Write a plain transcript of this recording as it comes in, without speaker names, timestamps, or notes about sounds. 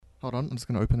Hold on, I'm just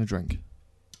going to open a drink.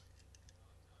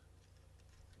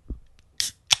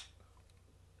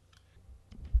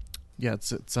 Yeah,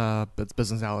 it's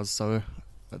business hours, so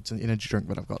it's an energy drink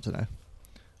that I've got today.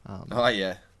 Oh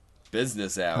yeah,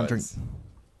 business Can't drink. hours.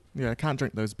 Yeah, I can't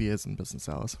drink those beers in business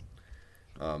hours.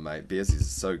 Oh mate, beers is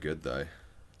so good though.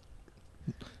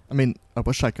 I mean, I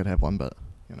wish I could have one, but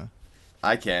you know.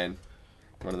 I can.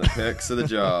 One of the perks of the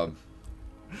job.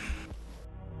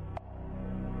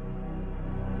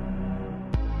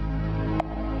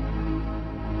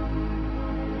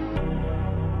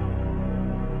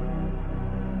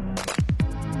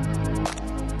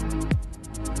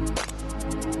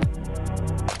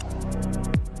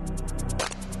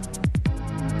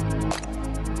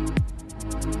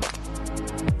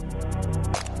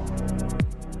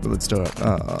 Let's do it.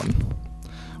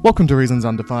 Welcome to Reasons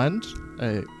Undefined,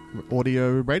 a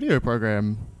audio radio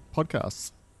program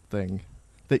podcast thing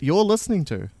that you're listening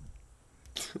to.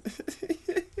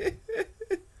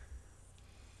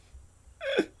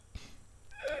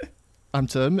 I'm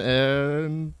Tim,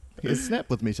 and here's Snap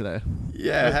with me today.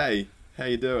 Yeah, hey. How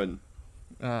you doing?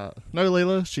 No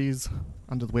Leela, she's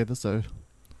under the weather, so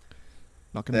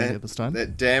not going to be here this time.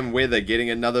 That damn weather getting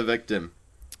another victim.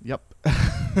 Yep.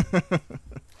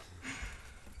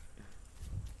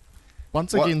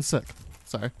 Once again sick.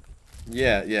 Sorry.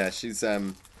 Yeah, she's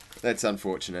that's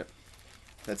unfortunate.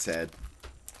 That's sad.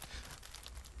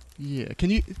 Yeah.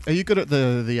 Are you good at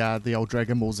the old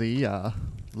Dragon Ball Z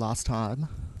last time?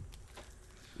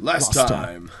 Last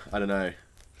time. I don't know.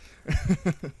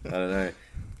 I don't know.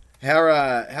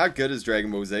 How good is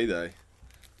Dragon Ball Z though?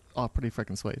 Oh, pretty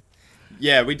freaking sweet.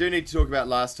 Yeah, we do need to talk about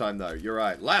last time though. You're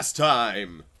right. Last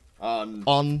time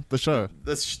On the show.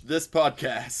 this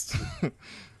podcast.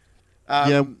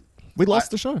 Yeah, we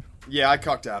lost the show. Yeah, I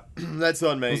cocked up. That's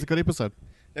on me. It was a good episode.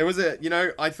 It was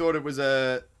I thought it was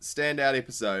a standout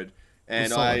episode,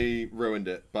 and I ruined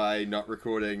it by not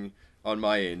recording on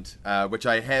my end, which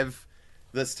I have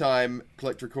this time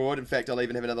clicked record. In fact, I'll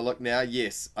even have another look now.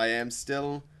 Yes, I am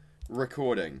still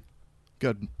recording.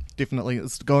 Good. Definitely.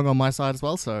 It's going on my side as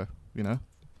well, so, you know,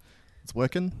 it's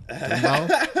working. Doing well.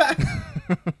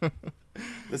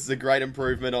 This is a great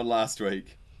improvement on last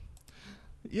week.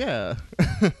 Yeah.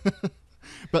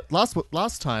 But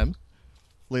last time,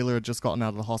 Leela had just gotten out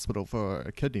of the hospital for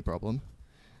a kidney problem.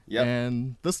 Yep.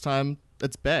 And this time,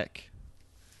 it's back.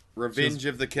 Revenge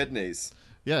of the kidneys.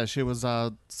 Yeah, she was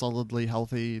solidly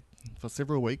healthy for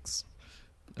several weeks.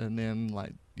 And then,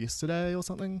 like, yesterday or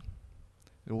something,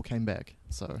 it all came back.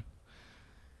 So,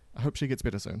 I hope she gets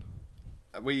better soon.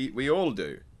 We all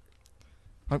do.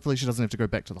 Hopefully she doesn't have to go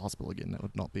back to the hospital again. That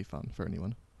would not be fun for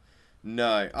anyone.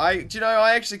 No, I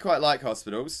actually quite like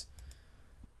hospitals.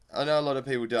 I know a lot of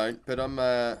people don't, but I'm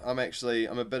a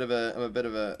bit of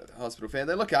a hospital fan.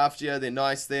 They look after you. They're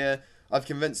nice there. I've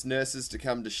convinced nurses to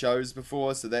come to shows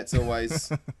before, so that's always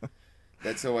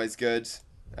good.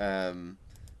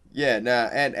 Yeah, nah,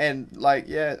 and like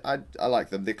I like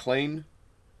them. They're clean.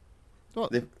 Oh,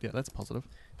 yeah, that's positive.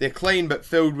 They're clean but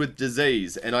filled with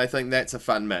disease, and I think that's a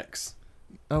fun mix.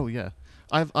 Oh yeah,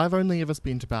 I've only ever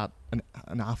spent about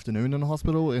an afternoon in a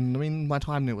hospital, and I mean my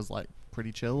time there was like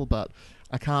pretty chill, but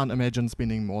I can't imagine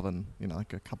spending more than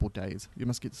like a couple days. You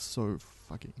must get so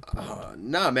fucking bored.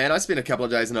 Nah, man, I spent a couple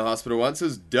of days in a hospital once. It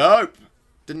was dope.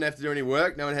 Didn't have to do any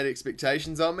work. No one had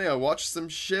expectations on me. I watched some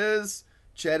shiz,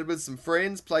 chatted with some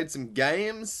friends, played some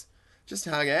games, just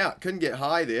hung out. Couldn't get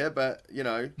high there, but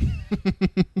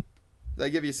they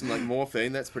give you some like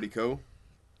morphine. That's pretty cool.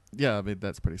 Yeah, I mean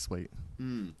that's pretty sweet.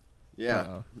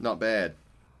 Yeah, not bad.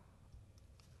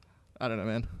 I don't know,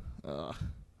 man.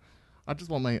 I just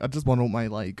want all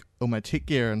my tech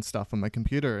gear and stuff on my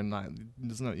computer, and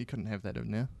you couldn't have that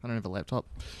in there. I don't have a laptop.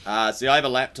 See, I have a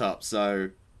laptop, so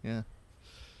yeah,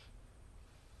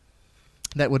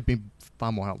 that would be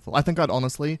far more helpful. I think I'd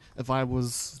honestly, if I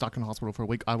was stuck in hospital for a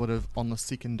week, I would have on the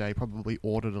second day probably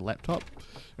ordered a laptop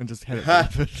and just had it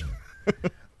delivered.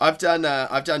 I've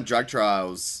done drug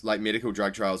trials, like medical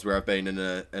drug trials, where I've been in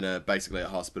a basically a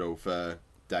hospital for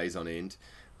days on end.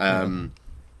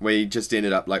 We just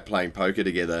ended up like playing poker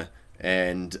together,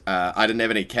 and I didn't have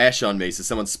any cash on me, so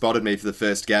someone spotted me for the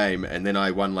first game, and then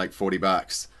I won like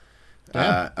 $40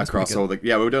 across all the.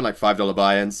 Yeah, we were doing like $5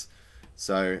 buy-ins.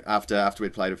 So after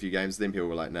we'd played a few games, then people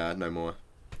were like, "Nah, no more."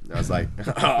 And I was like,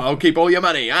 "I'll keep all your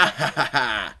money."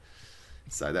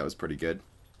 So that was pretty good.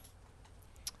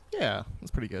 Yeah,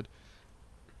 that's pretty good.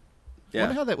 I Yeah.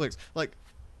 wonder how that works. Like,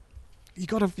 you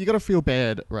gotta feel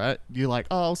bad, right? You're like,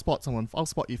 oh, I'll spot you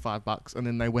 $5, and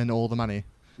then they win all the money.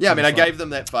 Yeah, So I mean, I it's like- gave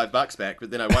them that $5 back,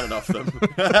 but then I won it off them.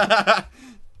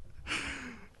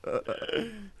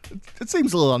 It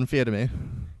seems a little unfair to me.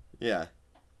 Yeah.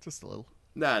 Just a little.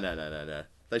 No.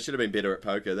 They should have been better at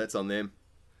poker. That's on them.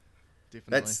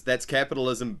 Definitely. That's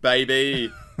capitalism,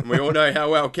 baby. And we all know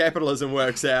how well capitalism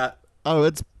works out. Oh,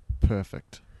 it's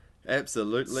perfect.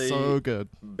 Absolutely. So good.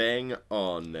 Bang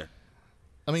on.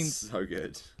 I mean, so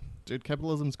good. Dude,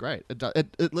 capitalism's great.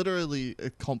 It literally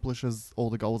accomplishes all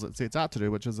the goals it sets out to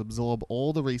do, which is absorb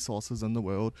all the resources in the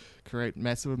world, create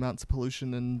massive amounts of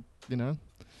pollution, and,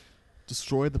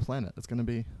 destroy the planet. It's going to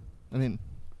be... I mean...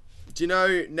 Do you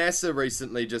know, NASA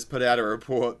recently just put out a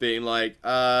report being like,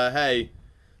 hey,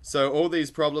 so all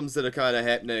these problems that are kind of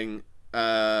happening,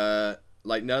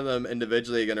 like, none of them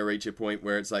individually are going to reach a point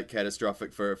where it's, like,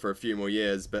 catastrophic for a few more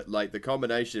years, but, like, the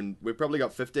combination, we've probably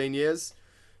got 15 years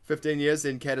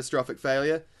in catastrophic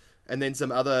failure, and then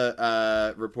some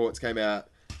other reports came out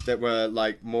that were,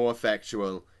 like, more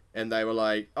factual, and they were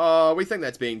like, oh, we think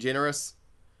that's being generous.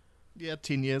 Yeah,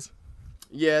 10 years.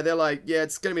 Yeah, they're like, yeah,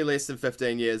 it's going to be less than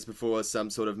 15 years before some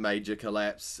sort of major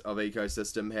collapse of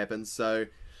ecosystem happens, so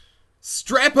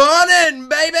strap on in,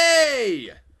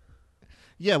 baby!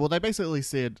 Yeah, well, they basically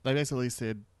said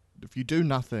if you do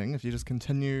nothing, if you just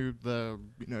continue the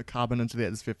carbon into the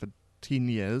atmosphere for 10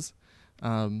 years,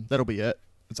 that'll be it.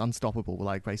 It's unstoppable.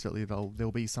 Like, basically,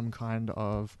 there'll be some kind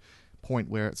of point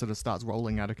where it sort of starts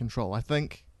rolling out of control. I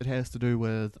think it has to do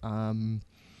with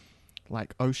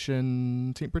like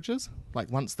ocean temperatures. Like,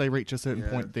 once they reach a certain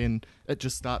point, then it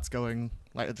just starts going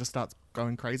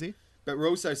crazy. But we're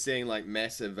also seeing like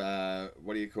massive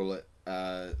what do you call it,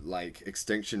 like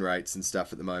extinction rates and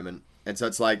stuff at the moment. And so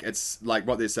it's like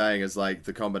what they're saying is like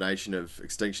the combination of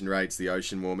extinction rates, the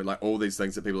ocean warming, like all these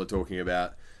things that people are talking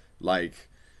about, like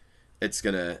it's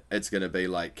gonna be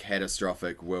like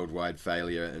catastrophic worldwide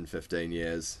failure in 15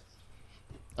 years.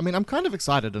 I mean, I'm kind of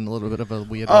excited in a little bit of a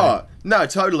weird way. Oh, no,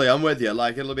 totally, I'm with you.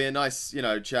 Like, it'll be a nice,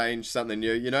 change, something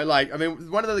new. Like, I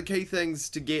mean, one of the key things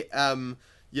to get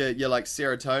your like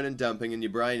serotonin dumping in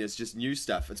your brain is just new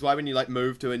stuff. It's why when you like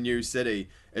move to a new city,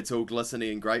 it's all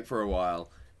glistening and great for a while,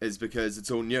 is because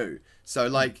it's all new. So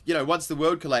like, once the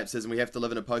world collapses and we have to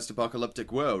live in a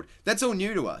post-apocalyptic world, that's all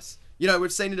new to us.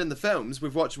 We've seen it in the films.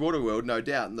 We've watched Waterworld, no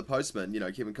doubt, and The Postman,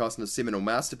 Kevin Costner's seminal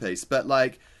masterpiece. But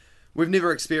like, we've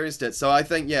never experienced it. So I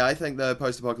think the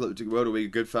post-apocalyptic world will be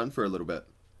good fun for a little bit.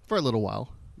 For a little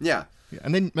while. Yeah. Yeah,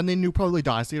 and then you'll probably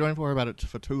die, so you don't have to worry about it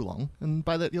for too long. And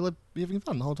by that, you'll be having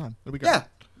fun the whole time. It'll be great. Yeah,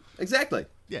 exactly.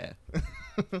 Yeah.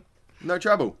 No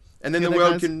trouble. And then the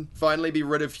world can finally be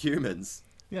rid of humans.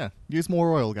 Yeah, use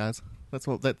more oil, guys. I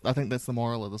think that's the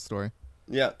moral of the story.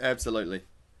 Yeah, absolutely.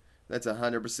 That's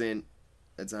 100%.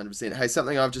 That's 100%. Hey,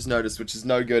 something I've just noticed, which is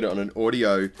no good on an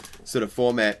audio sort of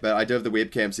format, but I do have the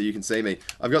webcam so you can see me.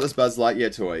 I've got this Buzz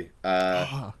Lightyear toy,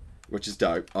 which is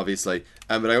dope, obviously.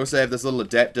 But I also have this little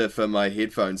adapter for my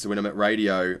headphones, so when I'm at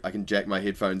radio, I can jack my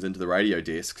headphones into the radio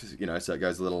desk, so it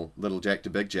goes a little jack to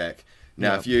big jack.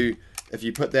 Now, if you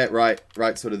put that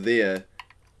right sort of there,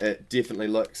 it definitely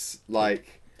looks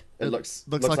like... It looks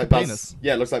like a Buzz, penis.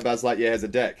 Yeah, it looks like Buzz Lightyear has a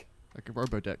dick. Like a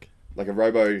robo-dick. Like a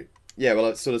robo... Yeah, well,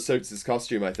 it sort of suits his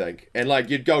costume, I think. And, like,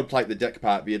 you'd gold plate the dick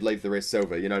part, but you'd leave the rest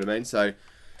silver, you know what I mean? So,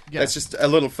 that's just a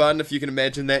little fun, if you can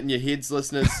imagine that in your heads,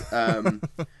 listeners.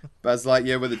 Buzz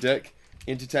Lightyear with a dick.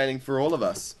 Entertaining for all of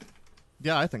us.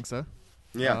 Yeah, I think so.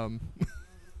 Yeah.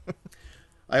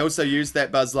 I also used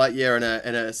that Buzz Lightyear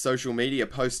in a social media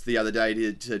post the other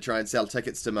day to try and sell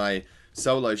tickets to my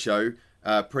solo show,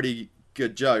 Pretty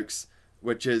Good Jokes,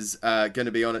 which is going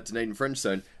to be on at Dunedin Fringe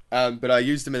soon. But I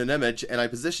used him in an image, and I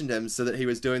positioned him so that he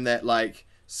was doing that, like,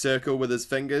 circle with his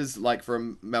fingers, like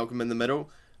from Malcolm in the Middle,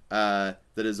 that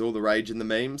is all the rage in the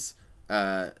memes,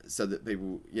 so that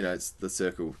people, it's the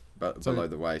circle below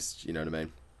the waist, you know what I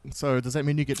mean? So does that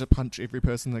mean you get to punch every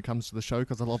person that comes to the show,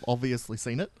 because I've obviously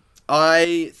seen it?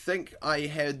 I think I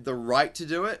had the right to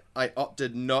do it. I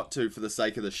opted not to for the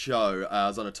sake of the show. I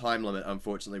was on a time limit,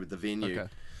 unfortunately, with the venue.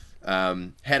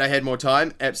 Okay. Had I had more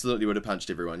time, absolutely would have punched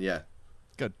everyone, yeah.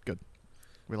 Good.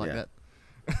 We like that.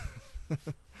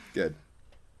 Good.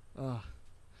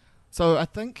 So I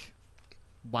think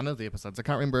one of the episodes, I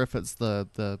can't remember if it's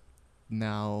the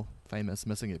now famous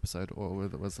missing episode or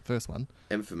whether it was the first one.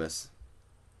 Infamous.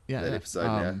 Yeah. That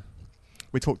episode,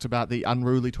 We talked about the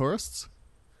unruly tourists.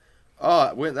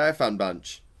 Oh, weren't they a fun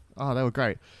bunch? Oh, they were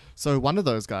great. So one of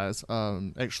those guys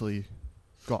actually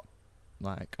got,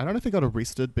 like, I don't know if he got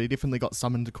arrested, but he definitely got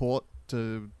summoned to court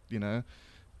to,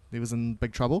 he was in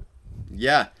big trouble.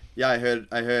 Yeah, I heard.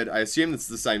 I assume it's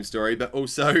the same story, but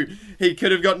also he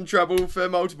could have gotten in trouble for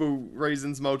multiple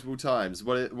reasons, multiple times.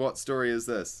 What story is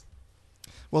this?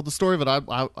 Well, the story that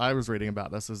I was reading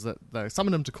about this is that they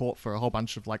summoned him to court for a whole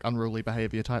bunch of, like, unruly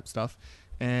behavior type stuff,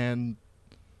 and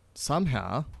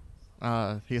somehow,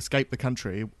 he escaped the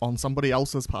country on somebody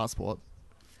else's passport.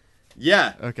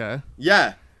 Yeah. Okay.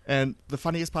 Yeah. And the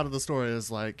funniest part of the story is,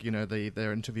 like, you know,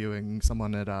 they're interviewing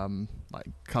someone at like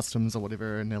customs or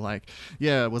whatever, and they're like,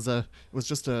 yeah, it was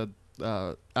just a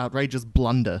outrageous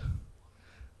blunder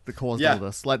that caused all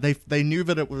this. Like, they knew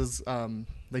that it was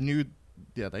they knew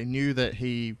that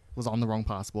he was on the wrong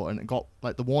passport, and it got,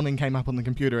 like, the warning came up on the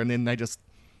computer, and then they just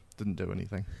didn't do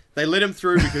anything. They let him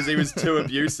through because he was too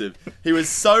abusive. He was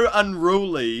so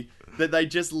unruly that they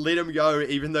just let him go,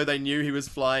 even though they knew he was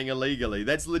flying illegally.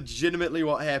 That's legitimately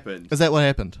what happened. Is that what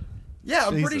happened? Yeah,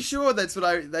 I'm pretty Jesus. sure that's what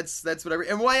I read.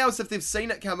 And why else, if they've seen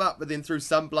it come up, but then through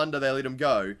some blunder they let him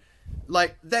go?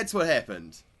 Like, that's what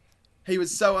happened. He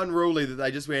was so unruly that they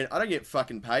just went, I don't get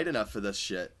fucking paid enough for this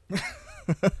shit.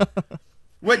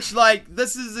 Which, like,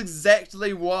 this is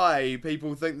exactly why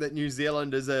people think that New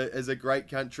Zealand is a great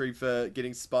country for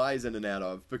getting spies in and out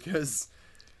of, because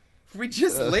we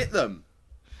just let them.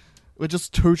 We're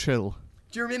just too chill.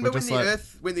 Do you remember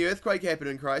when the earthquake happened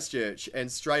in Christchurch,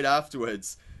 and straight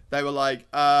afterwards they were like,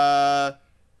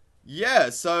 yeah,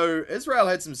 so Israel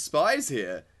had some spies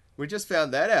here. We just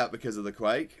found that out because of the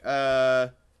quake.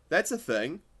 That's a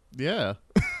thing. Yeah.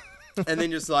 And then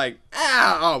just like,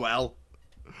 oh well.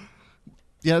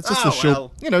 Yeah, it's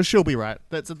just she'll be right.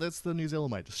 That's the New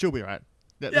Zealand way. She'll be right.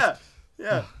 Yeah.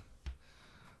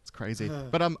 It's crazy.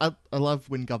 But I love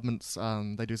when governments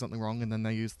they do something wrong and then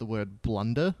they use the word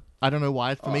blunder. I don't know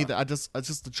why. For me, that it's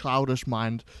just the childish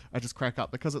mind. I just crack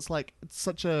up because it's like, it's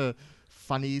such a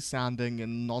funny sounding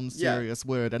and non-serious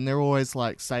word, and they're always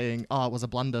like saying, "Oh, it was a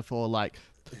blunder for like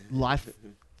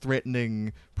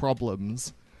life-threatening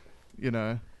problems," you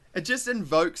know. It just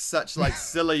invokes such like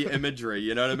silly imagery,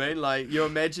 you know what I mean? Like, you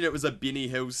imagine it was a Benny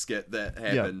Hill skit that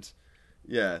happened.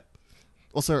 Yeah.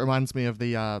 Also, it reminds me of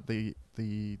the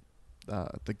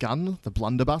gun, the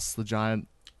blunderbuss, the giant.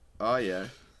 Oh yeah,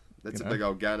 that's a big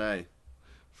old gun, eh?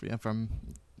 From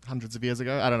hundreds of years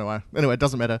ago. I don't know why. Anyway, it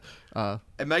doesn't matter.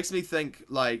 It makes me think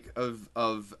like of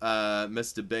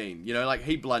Mr. Bean. You know, like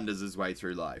he blunders his way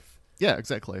through life. Yeah,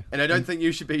 exactly. And I don't think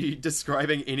you should be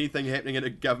describing anything happening at a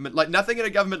government... Like, nothing at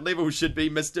a government level should be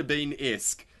Mr.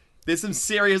 Bean-esque. There's some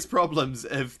serious problems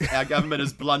if our government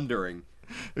is blundering.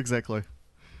 Exactly.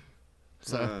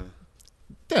 So,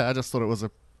 yeah, I just thought it was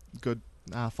a good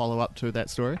follow-up to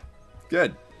that story.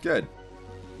 Good.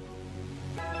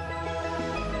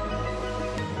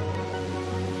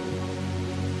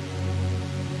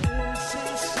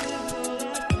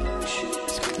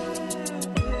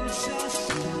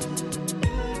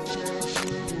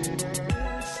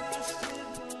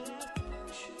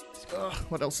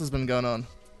 What else has been going on?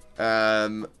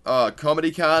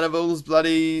 Comedy Carnival's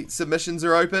bloody submissions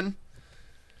are open.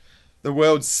 The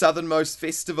world's southernmost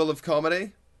festival of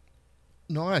comedy.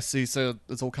 Nice. So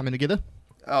it's all coming together?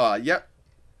 Oh, yep.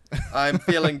 I'm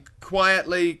feeling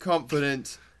quietly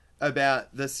confident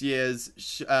about this year's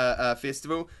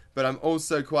festival, but I'm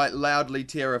also quite loudly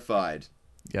terrified.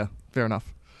 Yeah, fair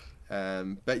enough.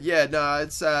 But yeah, no,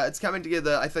 it's coming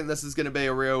together. I think this is going to be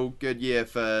a real good year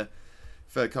for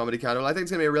Comedy Carnival. I think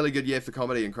it's going to be a really good year for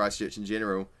comedy in Christchurch in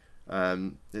general.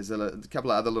 There's a couple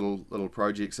of other little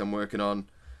projects I'm working on,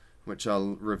 which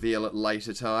I'll reveal at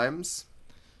later times.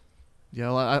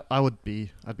 Yeah, well, I'd be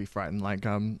frightened. Like,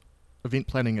 event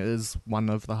planning is one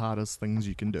of the hardest things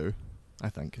you can do, I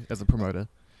think, as a promoter.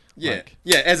 Yeah,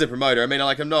 as a promoter. I mean,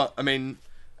 like,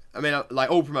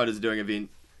 like all promoters are doing event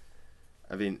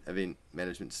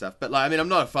management stuff. But like, I mean, I'm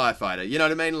not a firefighter. You know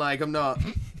what I mean? Like, I'm not.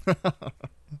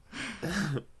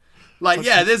 Like,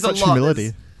 yeah, there's a lot.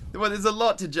 Humility. There's a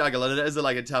lot to juggle, and it is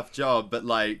like a tough job. But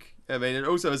like, I mean, it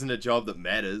also isn't a job that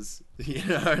matters. You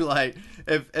know, like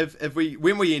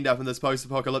when we end up in this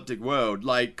post-apocalyptic world,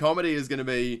 like comedy is going to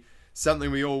be something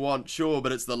we all want, sure,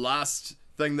 but it's the last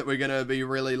thing that we're going to be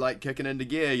really like kicking into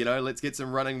gear. You know, let's get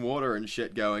some running water and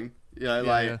shit going. You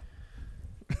know,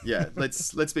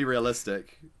 let's be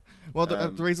realistic. Well, the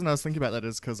reason I was thinking about that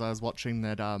is because I was watching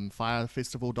that Fire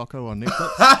Festival doco on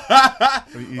Netflix.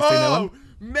 Have you seen that one?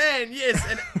 Man, yes.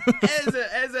 And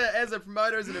as a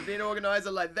promoter, as an event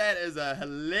organizer, like, that is a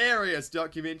hilarious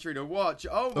documentary to watch.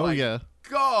 Oh my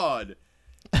god,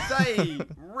 they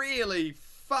really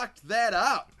fucked that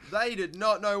up. They did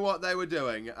not know what they were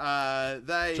doing.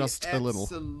 They just a little.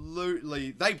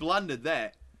 Absolutely, they blundered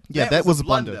that. Yeah, that was a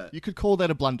blunder. You could call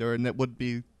that a blunder, and that would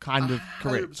be kind of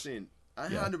correct.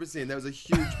 100%. That was a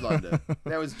huge blunder.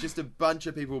 That was just a bunch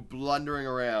of people blundering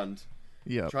around,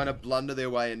 trying to blunder their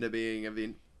way into being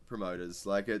event promoters.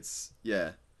 Like, it's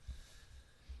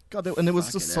God, and there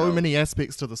was just so many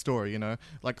aspects to the story. You know,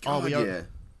 like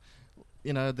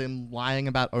you know, them lying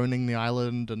about owning the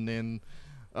island, and then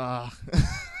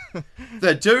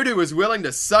The dude who was willing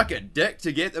to suck a dick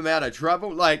to get them out of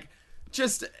trouble, like,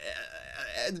 just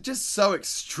so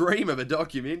extreme of a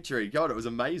documentary. God, it was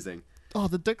amazing. Oh,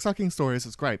 the dick sucking stories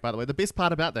is great, by the way. The best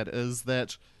part about that is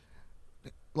that,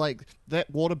 like, that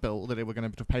water bill that they were going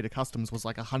to pay to customs was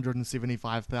like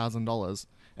 $175,000.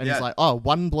 And Yeah. he's like, oh,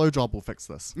 one blowjob will fix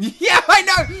this. Yeah, I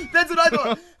know. That's what I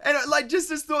thought. And like, just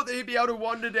this thought that he'd be able to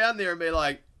wander down there and be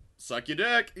like, suck your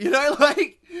dick, you know,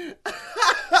 like.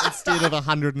 Instead of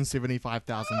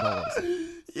 $175,000.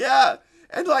 Yeah,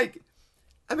 and like,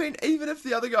 I mean, even if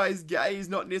the other guy is gay, he's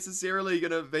not necessarily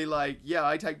gonna be like, yeah,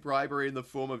 I take bribery in the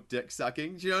form of dick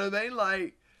sucking. Do you know what I mean?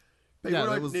 Like, people Yeah,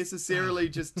 that don't was- necessarily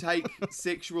just take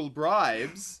sexual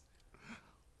bribes.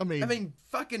 I mean, I mean,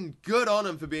 fucking good on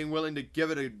him for being willing to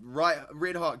give it a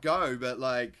red hot go, but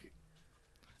like,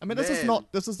 this is man.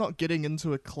 not getting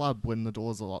into a club when the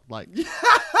doors are locked. Like,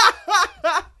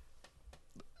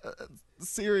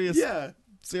 serious yeah,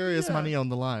 yeah. money on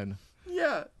the line.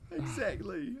 yeah,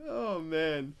 exactly. Oh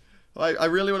man. I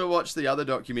really want to watch the other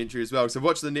documentary as well. So I've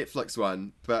watched the Netflix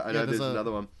one, but I know there's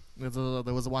another one.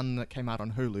 There was one that came out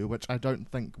on Hulu, which I don't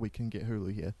think we can get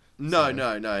Hulu here. No. So-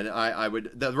 And I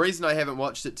would. The reason I haven't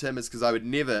watched it, Tim, is because I would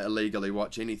never illegally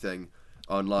watch anything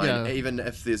online, Yeah. even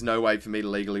if there's no way for me to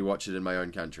legally watch it in my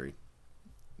own country.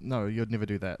 No, you'd never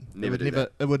do that. Never do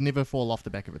that. It would never fall off the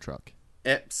back of a truck.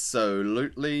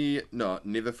 Absolutely not.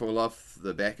 Never fall off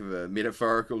the back of a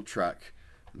metaphorical truck,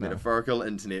 metaphorical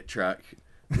internet truck,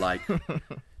 like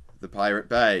the Pirate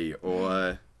Bay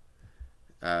or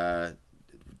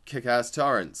Kick-Ass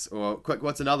Torrents, or quick,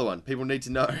 what's another one? People need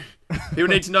to know. People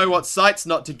need to know what sites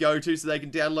not to go to so they can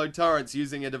download torrents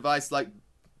using a device like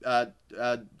BitLord.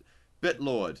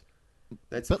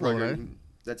 That's a BitLord, program.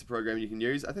 That's a program you can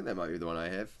use. I think that might be the one I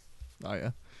have. Oh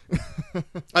yeah.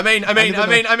 I mean. I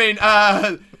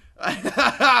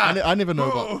never know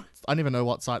Whoa. what I never know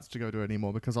what sites to go to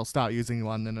anymore because I'll start using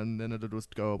one and then it'll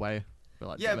just go away. Be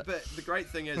like, Yeah, damn it. but the great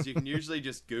thing is you can usually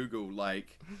just Google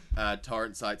like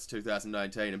torrent sites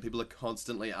 2019, and people are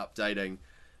constantly updating.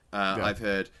 Yeah. I've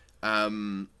heard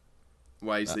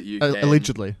ways that you can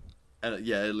allegedly.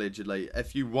 yeah, allegedly,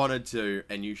 if you wanted to,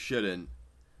 and you shouldn't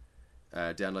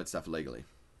download stuff illegally.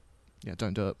 Yeah,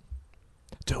 don't do it.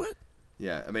 Do it.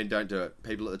 Yeah, I mean, don't do it.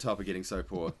 People at the top are getting so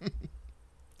poor.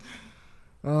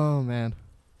 Oh man.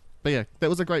 But yeah, that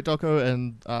was a great doco,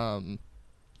 and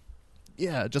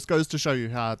yeah, it just goes to show you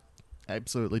how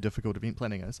absolutely difficult event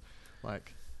planning is.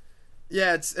 Like,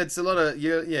 Yeah, it's a lot of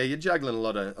you're juggling a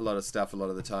lot of stuff a lot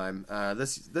of the time.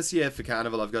 This year for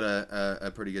Carnival, I've got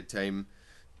a pretty good team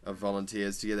of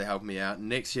volunteers together helping me out.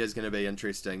 Next year's going to be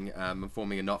interesting. I'm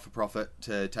forming a not-for-profit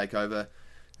to take over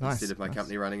instead of my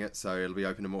company running it, so it'll be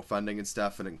open to more funding and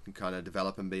stuff, and it can kind of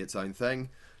develop and be its own thing.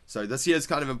 So this year's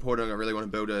kind of important. I really want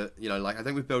to build I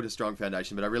think we've built a strong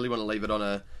foundation, but I really want to leave it on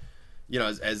a,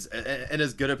 as in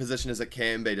as good a position as it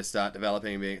can be to start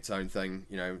developing and being its own thing.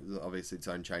 Obviously its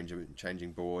own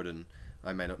changing board, and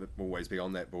I may not always be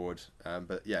on that board.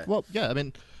 But yeah. well, yeah, I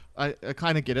mean, I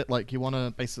kind of get it. Like, you want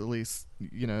to basically,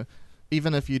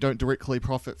 even if you don't directly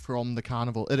profit from the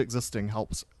carnival, it existing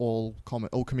helps all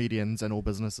comedians and all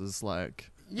businesses.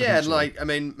 Like, Yeah, and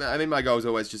eventually. I mean, my goal's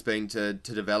always just been to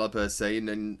develop a scene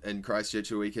in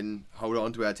Christchurch where we can hold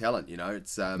on to our talent.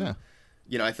 It's I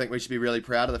think we should be really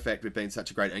proud of the fact we've been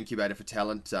such a great incubator for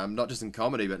talent, not just in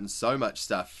comedy but in so much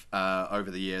stuff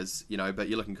over the years. But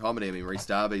you look in comedy. I mean, Rhys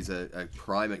Darby's a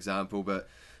prime example, but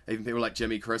even people like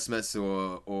Jimmy Christmas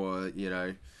or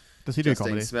Does he do Justine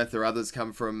comedy? Smith or others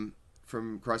come from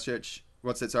Christchurch.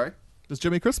 What's that? Sorry, Does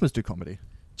Jimmy Christmas do comedy?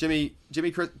 Jimmy. Do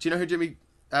you know who Jimmy?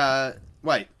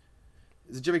 Wait,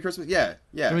 is it Jimmy Christmas? Yeah.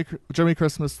 Jimmy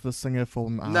Christmas, the singer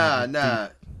from Nah.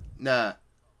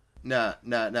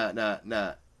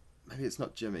 Maybe it's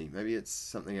not Jimmy. Maybe it's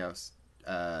something else.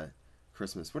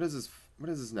 Christmas. What is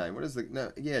his name?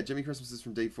 Jimmy Christmas is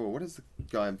from D4. What is the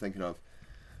guy I'm thinking of?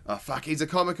 Oh fuck, he's a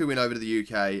comic who went over to the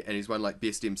UK and he's won like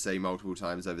Best MC multiple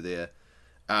times over there.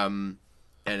 And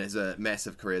has a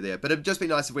massive career there. But it'd just be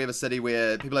nice if we have a city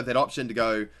where people have that option to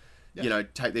go,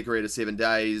 take their career to 7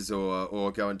 days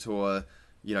or go and tour,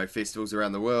 festivals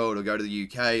around the world, or go to the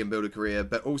UK and build a career,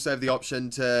 but also have the option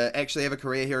to actually have a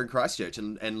career here in Christchurch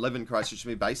and live in Christchurch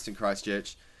and be based in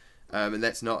Christchurch. And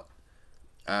that's not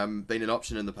been an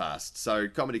option in the past. So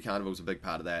Comedy Carnival's a big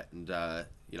part of that, and I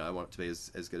want it to be as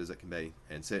good as it can be.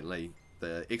 And certainly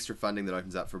the extra funding that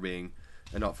opens up for being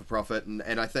a not-for-profit,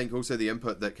 and I think also the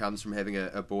input that comes from having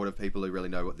a board of people who really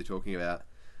know what they're talking about.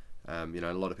 A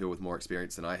lot of people with more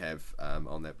experience than I have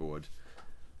on that board.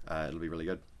 It'll be really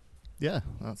good. Yeah,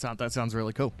 that sounds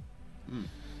really cool.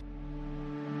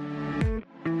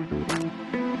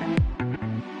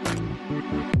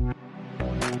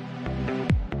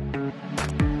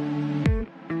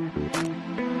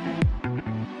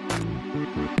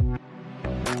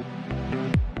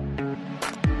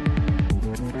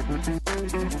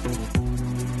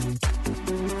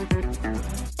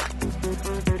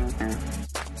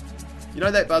 You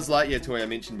know that Buzz Lightyear toy I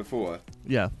mentioned before?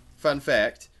 Yeah. Fun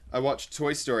fact, I watched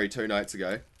Toy Story 2 nights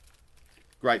ago.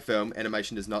 Great film.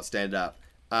 Animation does not stand up.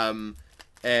 And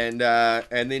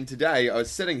then today I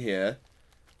was sitting here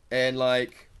and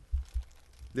like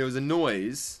there was a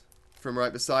noise from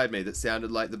right beside me that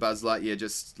sounded like the Buzz Lightyear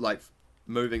just like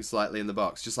moving slightly in the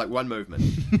box, just like one movement.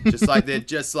 Just like they're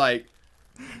just like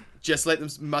just let them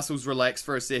muscles relax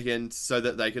for a second so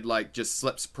that they could like just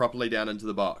slips properly down into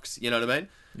the box. You know what I mean?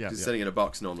 Yeah. Just sitting in a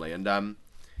box normally, and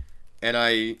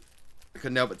I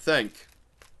couldn't help but think,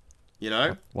 you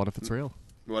know, What if it's real?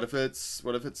 what if it's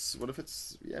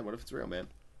real, man?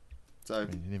 So I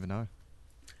mean, you never know.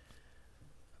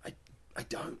 I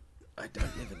don't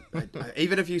even.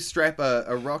 Even if you strap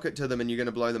a rocket to them and you're going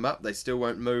to blow them up, they still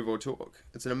won't move or talk.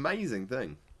 It's an amazing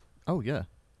thing. Oh yeah.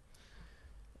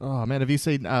 Oh man, have you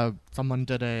seen? Someone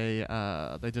did they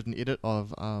did an edit of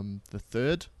the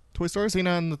third Toy Story. So, you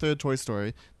know, in the third Toy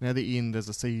Story, near the end, there's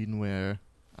a scene where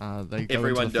they go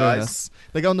Everyone into the dies. furnace.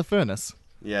 They go in the furnace,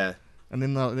 Yeah. and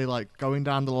then they're like going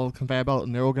down the little conveyor belt,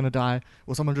 and they're all gonna die.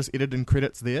 Or someone just edited in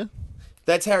credits there.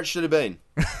 That's how it should have been.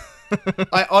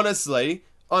 I honestly,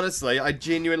 I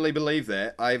genuinely believe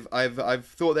that. I've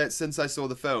thought that since I saw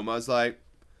the film. I was like,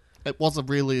 It was a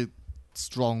really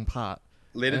strong part.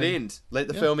 let it And- end. Let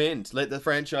the yeah. film end. Let the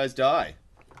franchise die.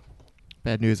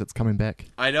 Bad news, it's coming back.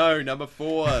 I know, number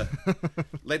 4.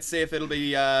 Let's see if it'll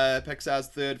be Pixar's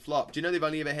third flop. Do you know they've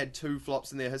only ever had 2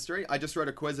 flops in their history? I just wrote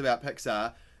a quiz about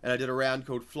Pixar, and I did a round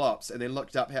called flops, and then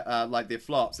looked up like their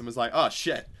flops, and was like, oh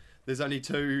shit, there's only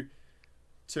two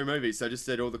movies. So I just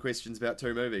did all the questions about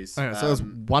 2 movies. Okay, so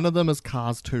one of them is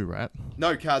Cars 2, right?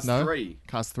 No, Cars No? 3,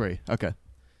 Cars 3. Okay.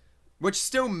 which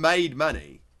still made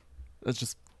money, It's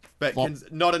just but flop.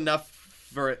 not enough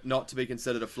for it not to be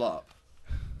considered a flop.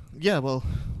 Yeah, well,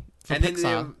 for And then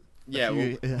Pixar. yeah,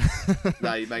 well, yeah.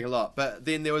 no, you make a lot. But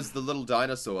then there was the little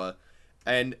dinosaur,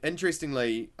 and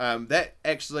interestingly, that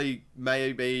actually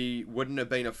maybe wouldn't have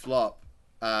been a flop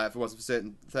if it wasn't for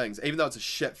certain things. Even though it's a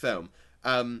shit film,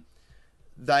 it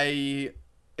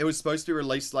was supposed to be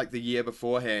released like the year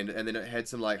beforehand, and then it had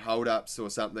some like hold-ups or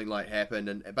something like happened,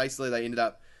 and basically they ended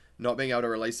up not being able to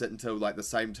release it until like the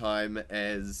same time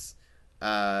as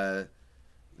that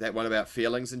one about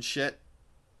feelings and shit.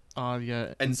 Oh,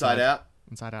 yeah. Inside Out.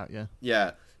 Inside Out, yeah.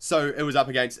 Yeah. So it was up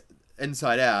against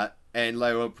Inside Out, and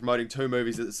they were promoting 2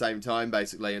 movies at the same time,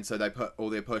 basically, and so they put all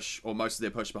their push, or most of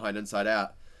their push, behind Inside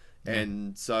Out.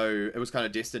 And so it was kind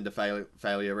of destined to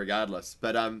failure regardless.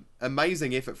 But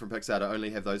amazing effort from Pixar to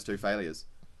only have those 2 failures.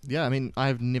 Yeah, I mean,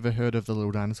 I've never heard of the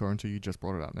little dinosaur until you just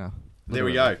brought it up now. There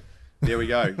we go. There we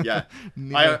go. Yeah.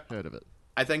 Never heard of it.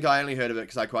 I think I only heard of it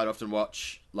because I quite often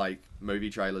watch like movie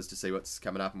trailers to see what's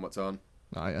coming up and what's on.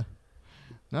 Oh, yeah.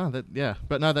 No,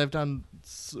 but no, they've done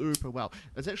super well.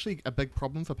 It's actually a big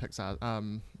problem for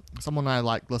Pixar. Someone I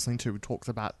like listening to talks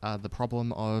about the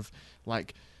problem of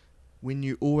like when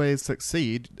you always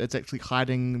succeed, it's actually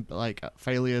hiding like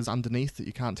failures underneath that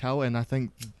you can't tell. And I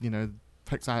think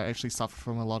Pixar actually suffer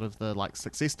from a lot of the like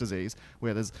success disease,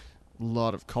 where there's a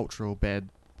lot of cultural bad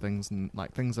things and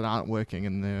like things that aren't working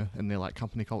in their like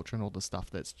company culture and all the stuff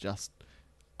that's just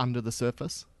under the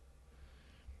surface.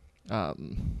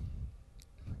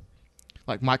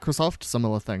 Like Microsoft,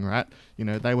 similar thing, right?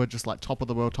 They were just like top of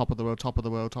the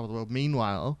world.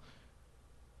 Meanwhile,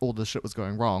 all the shit was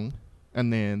going wrong,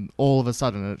 and then all of a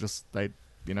sudden it just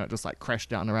like crashed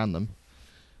down around them.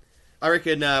 I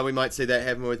reckon we might see that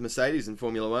happen with Mercedes in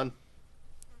Formula One.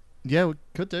 Yeah, we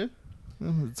could do.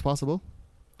 It's possible.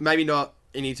 Maybe not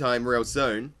anytime real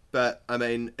soon, but I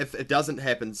mean, if it doesn't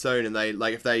happen soon, and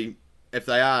if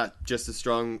they are just as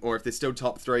strong, or if they're still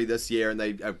top 3 this year and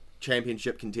they are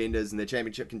championship contenders, and they're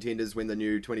championship contenders when the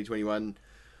new 2021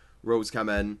 rules come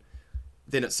in,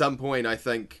 then at some point I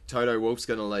think Toto Wolff's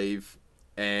going to leave,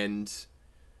 and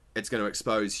it's going to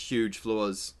expose huge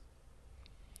flaws.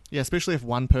 Yeah, especially if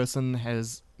one person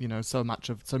has so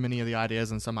many of the ideas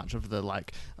and so much of the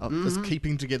like is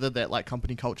keeping together that like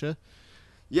company culture.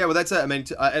 Yeah, well, that's it. I mean,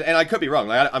 and I could be wrong.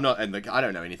 Like, I'm not, and like, I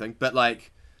don't know anything, but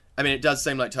like, I mean, it does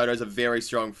seem like Toto's a very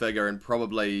strong figure and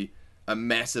probably a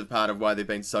massive part of why they've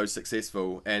been so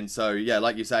successful. And so, yeah,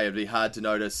 like you say, it'd be hard to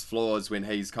notice flaws when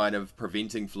he's kind of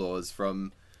preventing flaws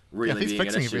from really he's being an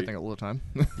fixing issue. everything all the time.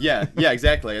 yeah,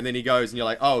 exactly. And then he goes and you're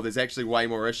like, oh, there's actually way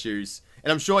more issues.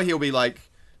 And I'm sure he'll be like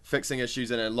fixing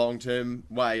issues in a long-term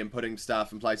way and putting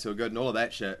stuff in place for good and all of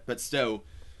that shit. But still,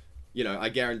 I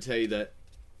guarantee that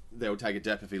they'll take a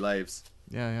dip if he leaves.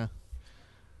 Yeah.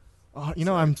 Oh,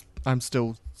 I'm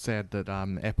still sad that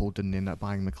Apple didn't end up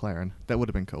buying McLaren. That would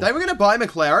have been cool. They were going to buy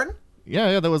McLaren?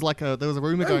 Yeah. There was a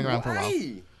rumor going around for a while.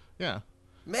 way. Yeah.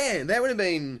 Man, that would have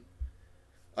been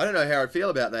I don't know how I'd feel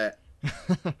about that.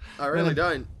 I really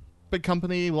don't. Big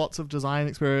company, lots of design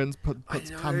experience, puts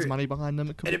know. tons of money behind them.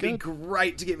 It could It'd be be good.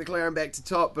 great to get McLaren back to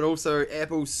top, but also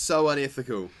Apple's so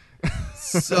unethical.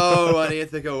 So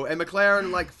unethical. And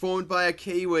McLaren, like, formed by a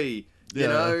Kiwi. You Yeah.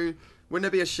 know? Wouldn't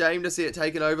it be a shame to see it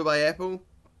taken over by Apple?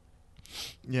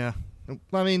 Yeah.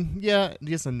 I mean, yeah,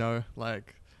 yes and no.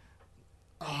 Like,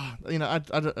 you know,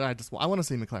 I want to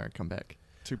see McLaren come back.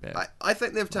 Too bad. I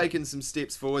think they've taken some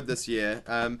steps forward this year.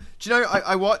 Do you know,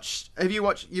 I watched... Have you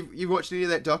watched... You've watched any of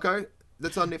that doco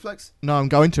that's on Netflix? No, I'm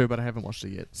going to, but I haven't watched it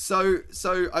yet. So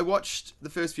I watched the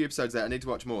first few episodes of that. I need to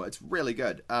watch more. It's really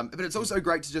good. But it's also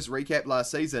great to just recap last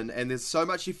season, and there's so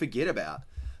much you forget about.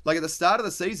 Like, at the start of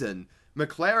the season,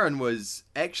 McLaren was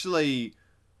actually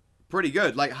pretty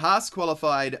good. Like, Haas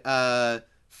qualified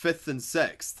 5th and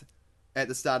 6th at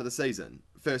the start of the season.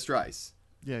 First race.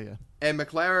 Yeah. And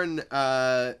McLaren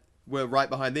were right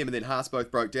behind them, and then Haas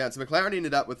both broke down. So McLaren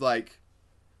ended up with, like,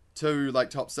 2 like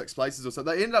top 6 places or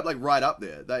something. They ended up like right up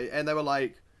there. They were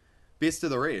like best of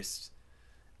the rest.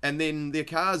 And then their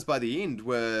cars by the end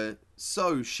were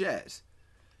so shit.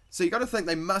 So you got to think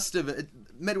they must have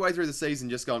midway through the season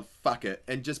just gone fuck it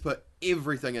and just put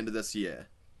everything into this year.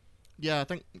 Yeah, I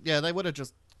think they would have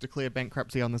just declared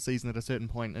bankruptcy on the season at a certain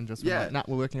point and just been like, nah,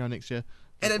 we're working on next year.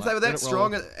 And if Just they were let that it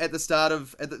strong roll. at the start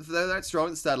of, they were that strong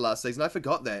at the start of last season, I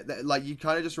forgot that. Like, you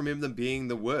kind of just remember them being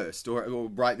the worst, or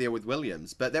right there with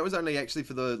Williams. But that was only actually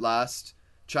for the last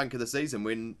chunk of the season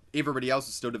when everybody else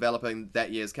was still developing that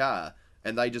year's car,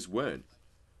 and they just weren't.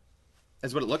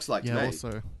 That's what it looks like to me.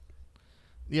 Also,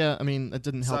 yeah, I mean, it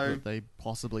didn't help So- that they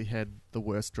possibly had the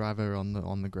worst driver on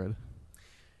the grid.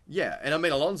 Yeah, and I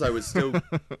mean Alonso was still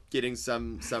getting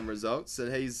some results,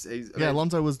 and he's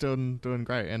Alonso was doing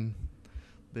great, and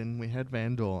then we had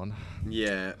Van Dorn.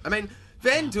 Yeah, I mean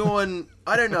Van Dorn.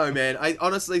 I don't know, man. I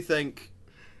honestly think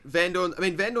Van Dorn. I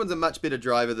mean Van Dorn's a much better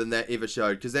driver than that ever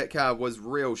showed, because that car was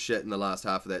real shit in the last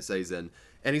half of that season,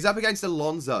 and he's up against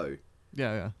Alonso.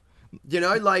 Yeah. You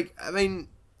know, like, I mean,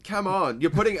 come on,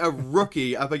 you're putting a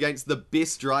rookie up against the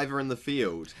best driver in the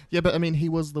field. Yeah, but I mean, he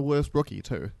was the worst rookie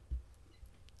too.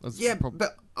 That's Yeah,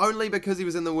 but only because he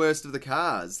was in the worst of the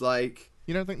cars. Like,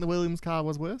 you don't think the Williams car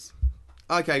was worse?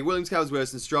 okay, Williams' car was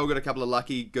worse, and Stroll got a couple of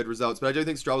lucky good results, but I do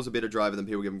think Stroll's a better driver than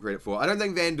people give him credit for. I don't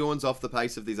think Van Dorn's off the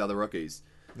pace of these other rookies.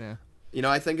 Yeah. You know,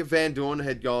 I think if Van Dorn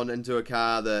had gone into a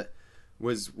car that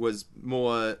was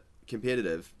more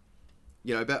competitive,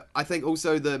 you know, but I think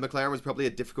also the McLaren was probably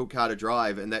a difficult car to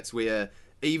drive, and that's where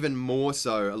even more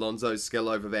so Alonso's skill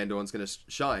over Van Dorn's going to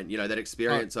shine. You know, that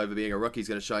experience over being a rookie is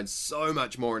going to shine so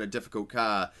much more in a difficult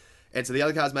car. And so the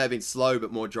other cars may have been slow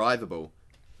but more drivable.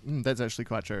 That's actually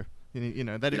quite true. You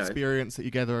know that experience that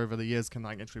you gather over the years can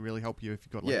like actually really help you if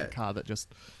you've got like a car that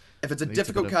just... If it's a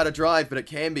difficult car to drive, but it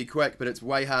can be quick, but it's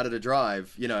way harder to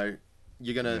drive, you know,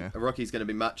 a rookie's gonna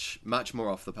be much more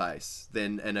off the pace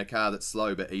than in a car that's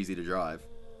slow but easy to drive.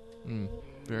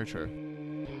 Very true.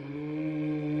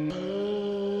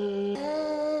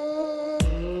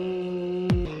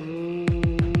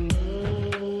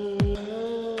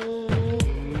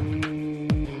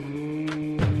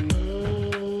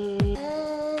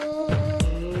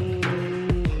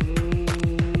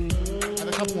 I have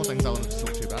a couple more things I wanted to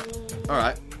talk to you about. All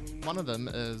right. One of them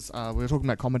is we were talking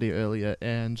about comedy earlier,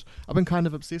 and I've been kind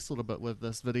of obsessed a little bit with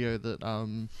this video that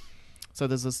so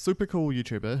there's a super cool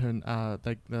YouTuber who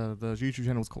the YouTube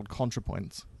channel is called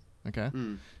ContraPoints, okay,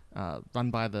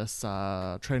 run by this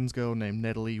trans girl named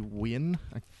Natalie Wynn.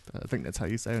 I think that's how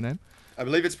you say her name. I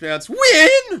believe it's pronounced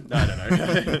win. No, I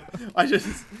don't know.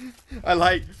 I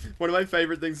like, one of my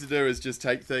favorite things to do is just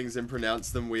take things and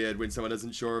pronounce them weird when someone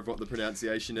isn't sure of what the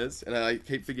pronunciation is, and I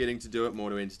keep forgetting to do it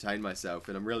more to entertain myself,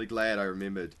 and I'm really glad I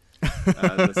remembered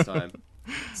this time.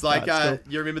 It's like, cool.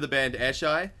 you remember the band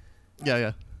Ashai?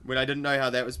 Yeah. When I didn't know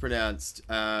how that was pronounced,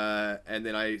 and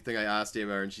then I think I asked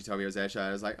Emma, and she told me it was Ashai.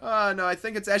 I was like, oh no, I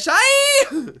think it's Ashai.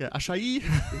 Yeah, Ashai.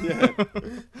 Yeah.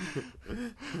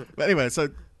 But anyway, so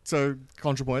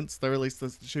ContraPoints,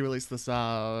 she released this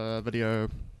video a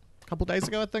couple days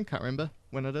ago, I think. Can't remember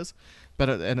when it is, but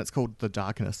it's called The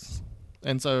Darkness.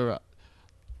 And so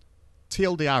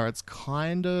TLDR, it's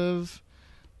kind of...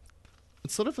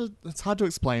 It's sort of it's hard to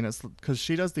explain. It's because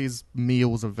she does these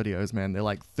meals of videos, man. They're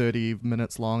like 30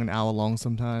 minutes long, an hour long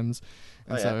sometimes.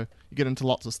 And so you get into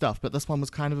lots of stuff. But this one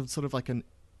was kind of sort of like an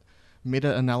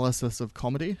meta-analysis of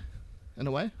comedy, in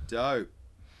a way. Dope.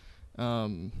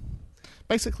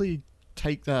 Basically,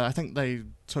 I think they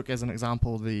took as an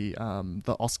example the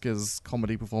Oscars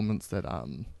comedy performance that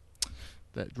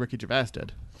Ricky Gervais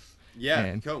did. Yeah,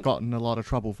 and cool. got in a lot of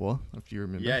trouble for, if you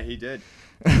remember. Yeah, he did.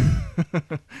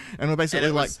 And we're basically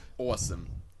And it like... was awesome.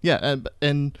 Yeah,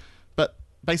 but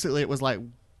basically it was like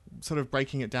sort of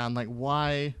breaking it down, like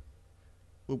why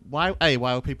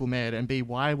were people mad, and B,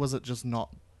 why was it just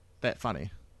not that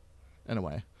funny in a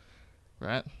way,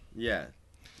 right? Yeah.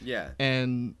 Yeah.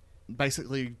 And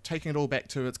basically taking it all back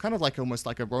to, it's kind of like almost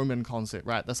like a Roman concept,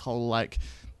 right? This whole like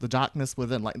the darkness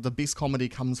within, like the best comedy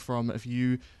comes from if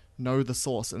you know the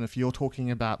source, and if you're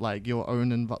talking about like your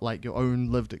own like your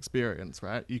own lived experience,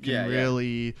 right? You can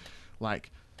really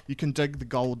like you can dig the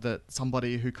gold that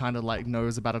somebody who kind of like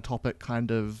knows about a topic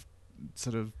kind of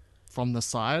sort of from the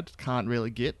side can't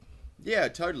really get. Yeah,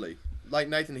 totally. Like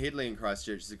Nathan Headley in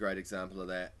Christchurch is a great example of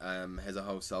that. Has a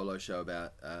whole solo show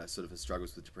about sort of his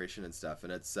struggles with depression and stuff,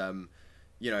 and it's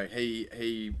you know,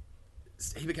 he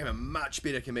became a much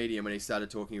better comedian when he started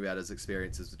talking about his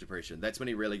experiences with depression. That's when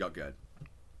he really got good.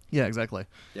 Yeah, exactly.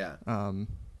 Yeah.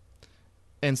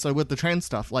 And so with the trans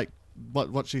stuff, like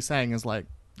what she's saying is like,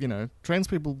 you know, trans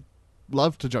people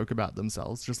love to joke about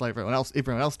themselves just like everyone else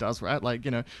does, right? Like,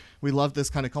 you know, we love this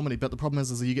kind of comedy, but the problem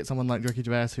is that you get someone like Ricky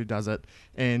Gervais who does it,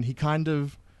 and he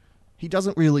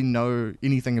doesn't really know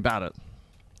anything about it,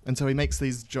 and so he makes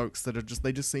these jokes that are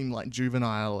they just seem like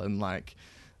juvenile, and like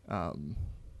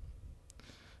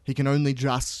he can only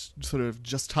just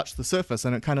touch the surface,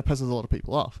 and it kind of pisses a lot of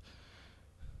people off.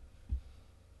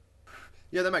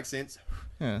 Yeah, that makes sense.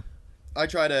 Yeah. I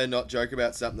try to not joke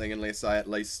about something unless I at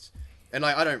least... And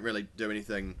like, I don't really do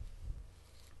anything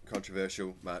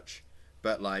controversial much.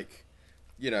 But like,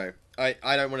 you know, I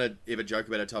don't want to ever joke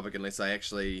about a topic unless I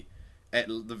actually, at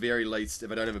the very least,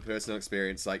 if I don't have a personal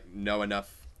experience, like know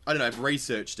enough... I don't know, I've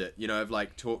researched it. You know, I've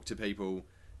like talked to people,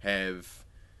 have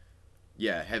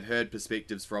heard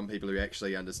perspectives from people who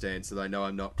actually understand, so that I know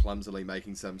I'm not clumsily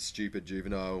making some stupid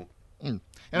juvenile,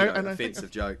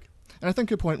 offensive joke. And I think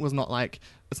your point was not like,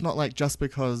 it's not like just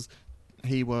because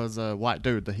he was a white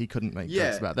dude that he couldn't make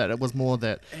jokes about that. It was more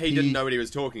that he didn't know what he was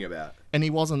talking about, and he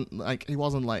wasn't like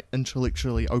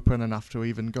intellectually open enough to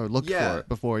even go look for it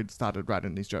before he started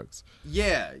writing these jokes.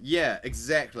 Yeah,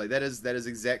 exactly. That is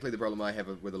exactly the problem I have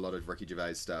with a lot of Ricky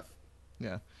Gervais stuff.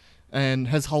 Yeah, and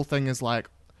his whole thing is like,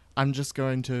 I'm just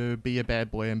going to be a bad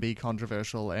boy and be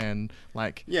controversial, and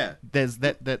like, that's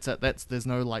it. There's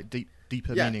no like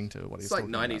deeper meaning to what he's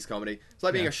talking about. It's like 90s comedy. It's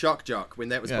like being a shock jock when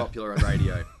that was popular on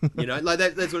radio. You know, like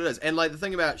that's what it is. And like the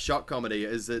thing about shock comedy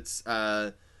is it's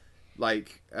the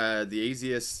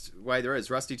easiest way there is.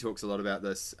 Rusty talks a lot about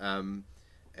this. And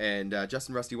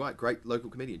Justin Rusty White, great local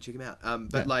comedian, check him out. Man,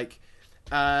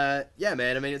 I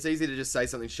mean, it's easy to just say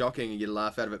something shocking and get a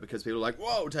laugh out of it because people are like,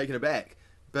 whoa, taken aback.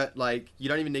 But like, you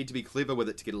don't even need to be clever with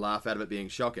it to get a laugh out of it being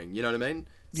shocking. You know what I mean?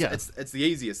 It's the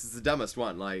easiest. It's the dumbest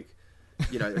one. Like,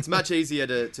 you know, it's much easier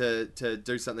to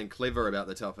do something clever about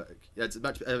the topic. It's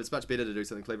much better to do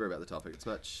something clever about the topic. It's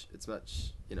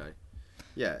much, you know,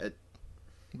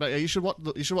 But you should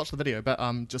watch the video.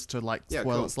 But just to like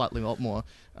spoil it slightly a lot more,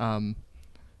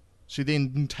 she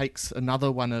then takes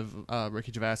another one of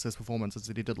Ricky Gervais's performances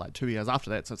that he did like 2 years after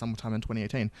that, so sometime in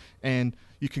 2018, and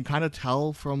you can kind of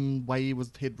tell from the way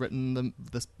he'd written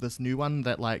this new one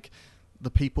that like the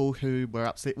people who were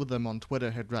upset with him on Twitter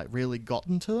had like really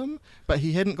gotten to him, but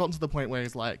he hadn't gotten to the point where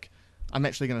he's like, I'm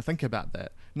actually going to think about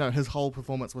that. No, his whole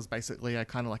performance was basically a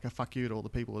kind of like a fuck you to all the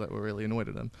people that were really annoyed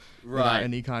at him, right?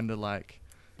 And he kind of like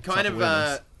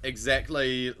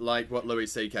exactly like what Louis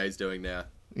C.K. is doing now.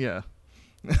 Yeah.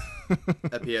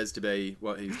 Appears to be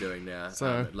what he's doing now,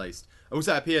 at least.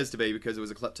 Also appears to be because it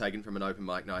was a clip taken from an open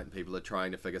mic night, and people are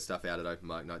trying to figure stuff out at open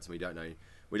mic nights, and we don't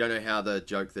know how the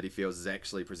joke that he feels is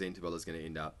actually presentable is going to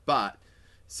end up. But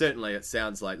certainly it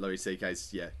sounds like Louis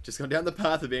C.K.'s just gone down the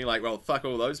path of being like, well, fuck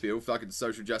all those people, fucking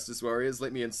social justice warriors,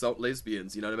 let me insult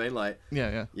lesbians, you know what I mean? Like,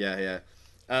 yeah.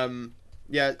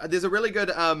 There's a really good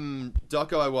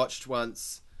doco I watched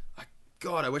once.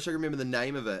 God, I wish I could remember the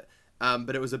name of it.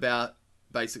 But it was about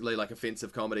basically like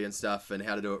offensive comedy and stuff, and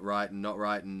how to do it right and not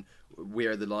right, and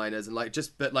where the line is, and like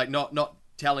not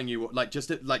telling you just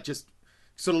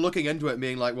sort of looking into it and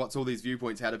being like, what's all these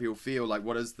viewpoints, how do people feel, like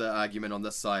what is the argument on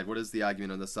this side, what is the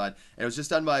argument on this side. And it was just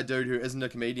done by a dude who isn't a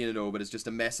comedian at all, but is just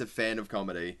a massive fan of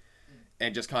comedy,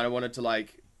 and just kind of wanted to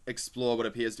like explore what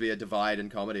appears to be a divide in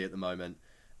comedy at the moment.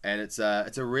 And it's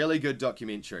a really good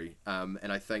documentary, and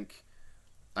I think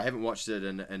I haven't watched it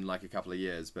in like a couple of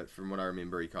years, but from what I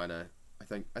remember, he kind of I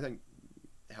think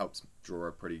helps draw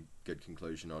a pretty good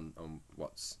conclusion on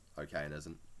what's okay and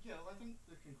isn't. Yeah, well, I think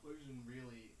the conclusion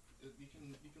really, you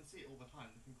can see it all the time.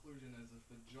 The conclusion is if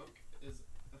the joke is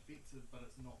offensive but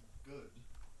it's not good,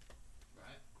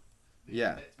 right?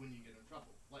 Then that's when you get in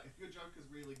trouble. Like if your joke is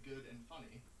really good and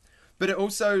funny. But it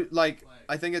also like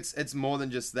I think it's more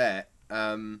than just that.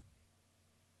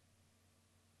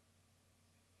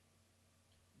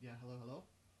 Yeah, hello, hello.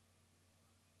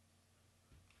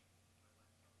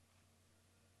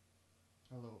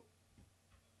 Hello.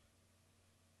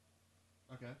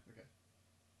 Okay, okay.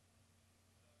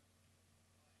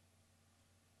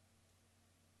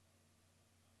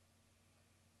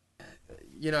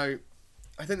 You know,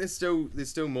 I think there's still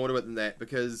more to it than that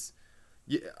because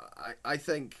yeah, I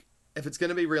think if it's going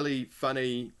to be really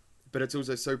funny, but it's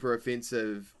also super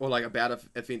offensive or like about a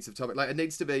offensive topic, like it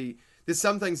needs to be. There's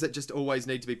some things that just always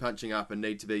need to be punching up and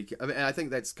need to be. I mean, and I think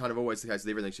that's kind of always the case.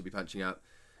 That everything should be punching up,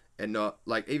 and not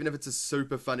like even if it's a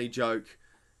super funny joke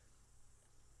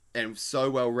and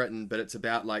so well written, but it's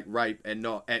about like rape and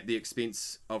not at the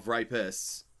expense of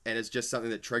rapists. And it's just something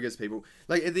that triggers people.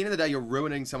 Like at the end of the day, you're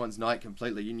ruining someone's night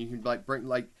completely, and you can like bring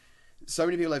like so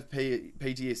many people have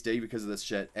PTSD because of this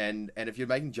shit, and if you're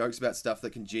making jokes about stuff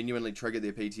that can genuinely trigger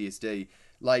their PTSD,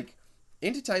 like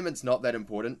entertainment's not that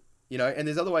important, you know. And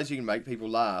there's other ways you can make people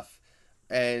laugh,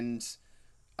 and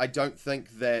I don't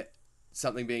think that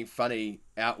something being funny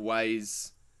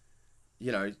outweighs,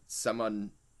 you know, someone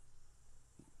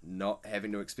not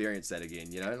having to experience that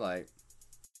again, you know, like.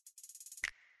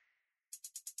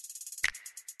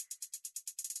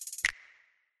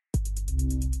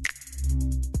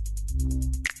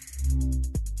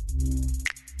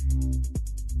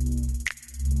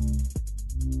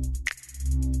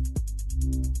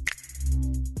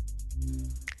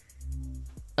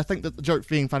 I think that the joke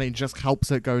being funny just helps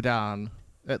it go down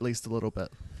at least a little bit.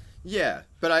 Yeah,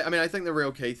 but I mean, I think the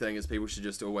real key thing is people should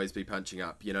just always be punching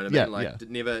up. You know what I mean? Yeah, Like,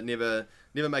 yeah.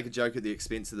 never make a joke at the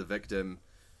expense of the victim.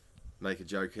 Make a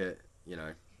joke at, you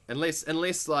know,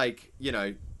 unless like, you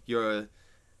know, your,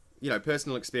 you know,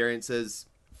 personal experiences,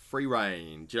 free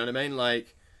reign. Do you know what I mean?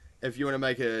 Like, if you want to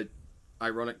make a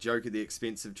ironic joke at the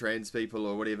expense of trans people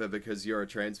or whatever because you're a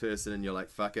trans person and you're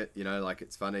like, fuck it, you know, like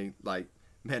it's funny. Like,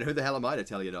 man, who the hell am I to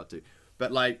tell you not to?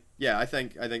 But like, yeah, I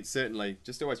think certainly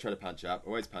just always try to punch up,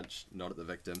 always punch not at the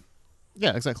victim.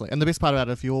 Yeah, exactly. And the best part about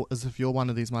it if you're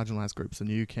one of these marginalized groups and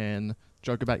you can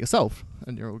joke about yourself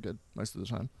and you're all good most of the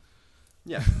time.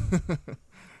 Yeah.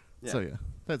 Yeah. So yeah,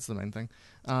 that's the main thing.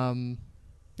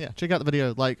 Yeah, check out the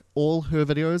video. Like all her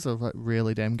videos are like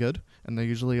really damn good, and they're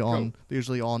usually on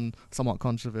somewhat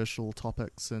controversial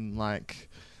topics and like,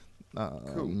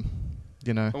 Cool.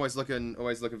 you know. Always looking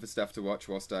for stuff to watch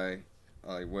whilst I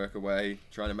work away,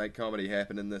 trying to make comedy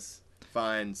happen in this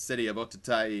fine city of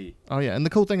Otatai. Oh yeah, and the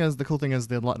cool thing is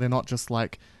they're not just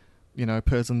like, you know,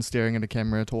 person staring at a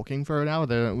camera talking for an hour.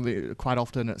 They're quite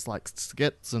often it's like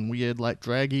skits and weird like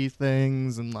draggy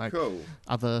things and like Cool.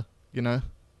 other, you know.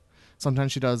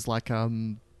 Sometimes she does like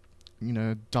you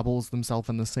know, doubles themselves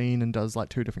in the scene and does like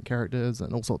two different characters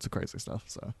and all sorts of crazy stuff.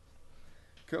 So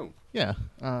Cool. yeah.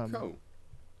 Cool.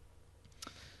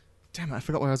 Damn it, I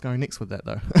forgot where I was going next with that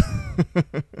though.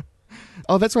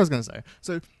 Oh, that's what I was going to say.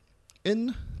 So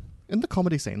in the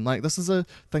comedy scene, like this is a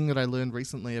thing that I learned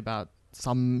recently about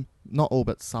some, not all,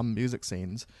 but some music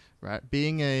scenes, right?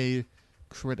 Being a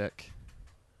critic,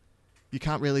 you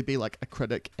can't really be like a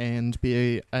critic and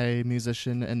be a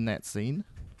musician in that scene.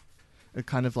 It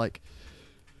kind of like,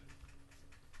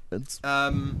 it's I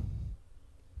mean,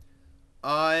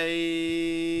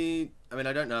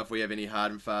 I don't know if we have any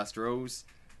hard and fast rules.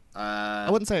 I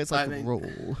wouldn't say it's like I a mean,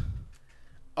 rule.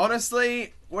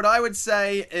 Honestly, what I would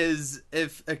say is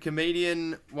if a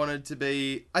comedian wanted to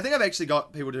be, I think I've actually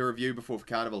got people to review before for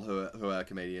Carnival who are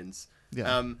comedians.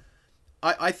 Yeah.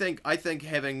 I think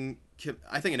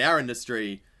in our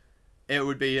industry, it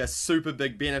would be a super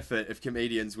big benefit if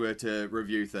comedians were to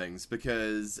review things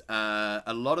because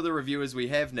a lot of the reviewers we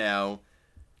have now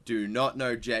do not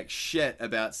know jack shit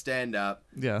about stand-up.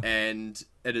 Yeah. And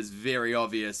it is very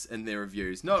obvious in their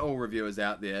reviews. Not all reviewers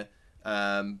out there,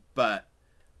 but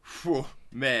whew,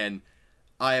 man,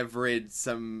 I have read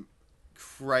some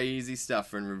crazy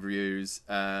stuff in reviews.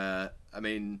 I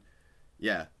mean,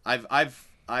 yeah, I've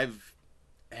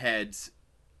had,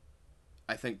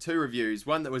 I think, 2 reviews.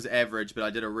 One that was average, but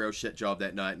I did a real shit job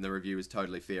that night, and the review was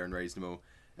totally fair and reasonable.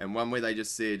 And one where they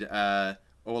just said,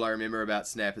 all I remember about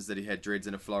Snap is that he had dreads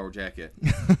and a floral jacket.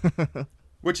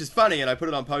 Which is funny, and I put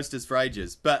it on posters for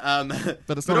ages. But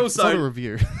But also, it's not a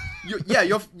review. you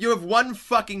have one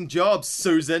fucking job,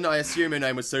 Susan. I assume her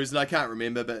name was Susan. I can't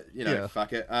remember, but you know, Yeah.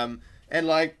 fuck it. And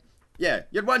like, yeah,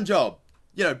 you had one job.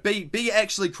 You know, be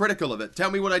actually critical of it. Tell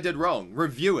me what I did wrong.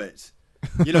 Review it.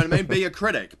 You know what I mean? Be a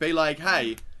critic. Be like,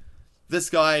 hey,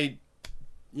 this guy,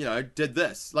 you know, did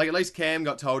this. Like, at least Cam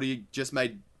got told he just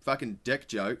made fucking dick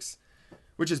jokes,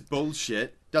 which is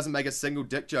bullshit. Doesn't make a single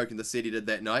dick joke in the set he did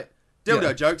that night. Dildo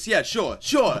Yeah. jokes? Yeah, sure.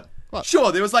 What?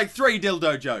 Sure, there was like 3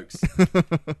 dildo jokes.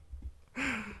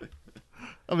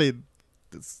 I mean,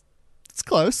 it's It's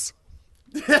close.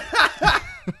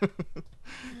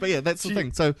 But yeah, that's the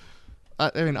thing. So,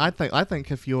 I mean, I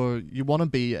think if you want to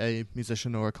be a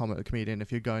musician or a comedian,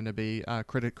 if you're going to be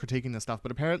critiquing this stuff,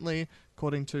 but apparently,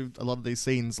 according to a lot of these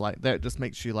scenes, like that just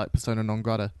makes you like persona non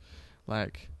grata,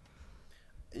 like.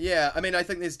 Yeah, I mean, I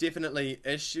think there's definitely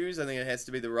issues. I think it has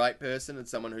to be the right person and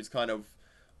someone who's kind of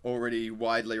already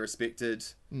widely respected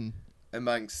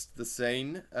amongst the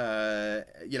scene.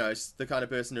 It's the kind of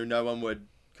person who no one would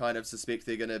kind of suspect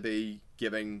they're going to be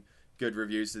giving good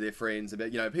reviews to their friends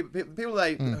about, people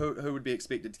who would be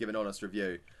expected to give an honest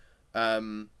review,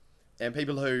 and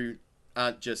people who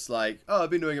aren't just like, oh, I've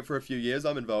been doing it for a few years,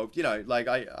 I'm involved, like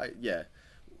I'd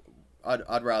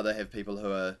rather have people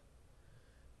who are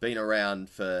been around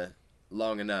for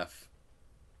long enough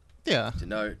to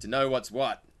know what's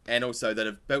what, and also that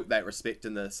have built that respect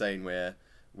in the scene where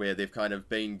they've kind of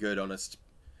been good honest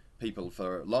people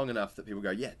for long enough that people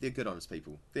go, yeah, they're good honest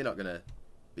people, they're not gonna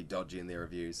be dodgy in their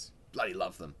reviews. Bloody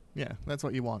love them. Yeah, that's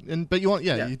what you want. But you want,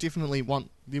 you definitely want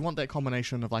that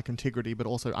combination of like integrity, but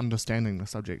also understanding the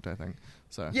subject, I think.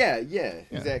 So yeah,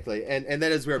 exactly. And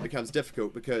that is where it becomes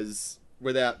difficult, because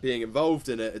without being involved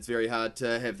in it, it's very hard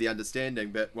to have the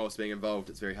understanding. But whilst being involved,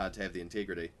 it's very hard to have the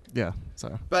integrity. Yeah.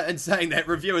 So. But in saying that,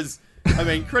 reviewers, I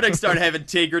mean, critics don't have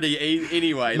integrity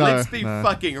anyway. Let's be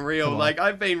fucking real. Like,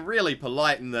 I've been really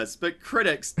polite in this, but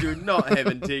critics do not have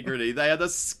integrity. They are the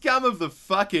scum of the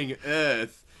fucking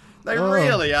earth. They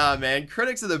really are, man.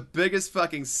 Critics are the biggest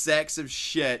fucking sacks of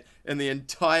shit in the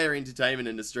entire entertainment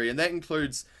industry, and that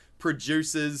includes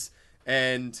producers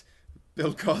and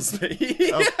Bill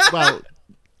Cosby.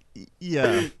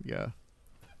 Yeah.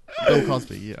 Bill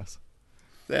Cosby, yes.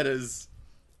 That is...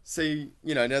 See,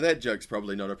 now that joke's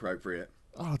probably not appropriate.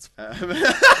 Oh, it's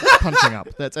punching up.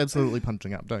 That's absolutely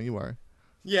punching up, don't you worry.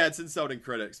 Yeah, it's insulting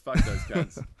critics. Fuck those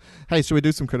cunts. Hey, should we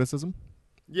do some criticism?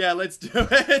 Yeah, let's do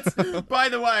it. By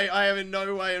the way, I am in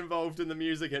no way involved in the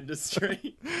music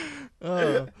industry.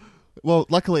 Well,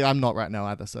 luckily I'm not right now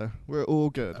either, so we're all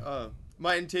good.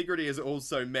 My integrity is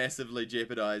also massively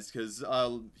jeopardized because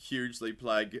I'll hugely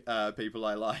plug people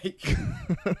I like.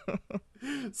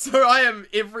 So I am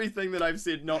everything that I've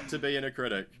said not to be in a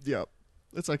critic. Yep,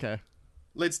 it's okay.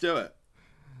 Let's do it.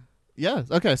 Yeah,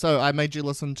 okay, so I made you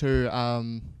listen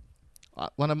to...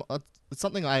 it's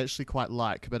something I actually quite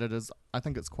like, but I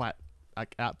think it's quite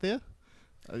like out there,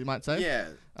 you might say. Yeah,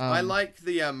 I like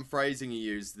the phrasing you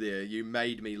used there. You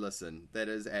made me listen. That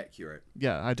is accurate.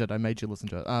 Yeah, I did. I made you listen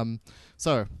to it.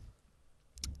 So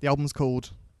the album's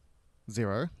called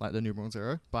Zero, like the numeral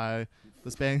 0, by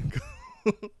this band.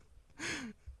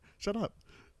 Shut up.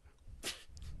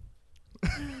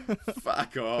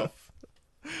 Fuck off.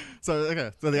 So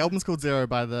the album's called Zero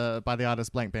by the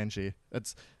artist Blank Banshee.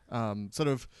 It's sort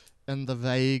of in the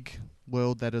vague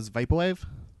world that is vaporwave.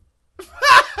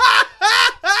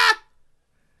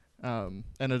 And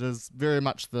it is very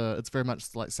much like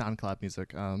SoundCloud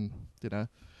music.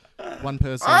 One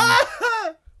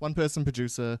person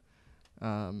producer.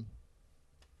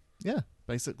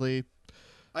 Basically.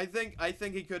 I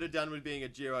think he could have done with being a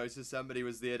duo, so somebody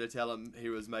was there to tell him he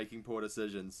was making poor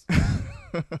decisions.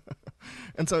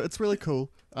 And so it's really cool.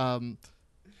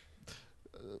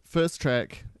 First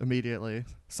track, immediately,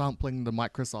 sampling the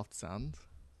Microsoft sound.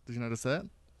 Did you notice that?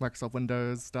 Microsoft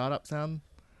Windows startup sound?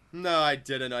 No, I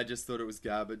didn't. I just thought it was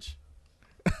garbage.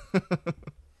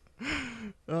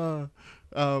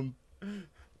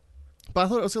 But I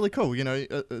thought it was really cool.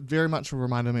 It very much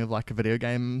reminded me of like a video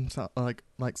game, like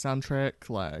soundtrack,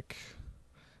 like.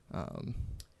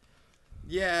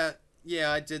 Yeah,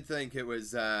 I did think it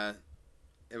was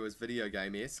video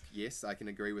game-esque. Yes, I can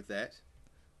agree with that.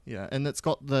 Yeah, and it's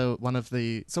got one of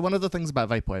the things about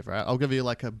vaporwave, right? I'll give you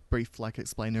like a brief like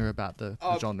explainer about the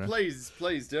genre.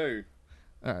 Please do.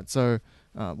 All right, so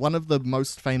one of the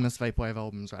most famous vaporwave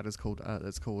albums, right, is called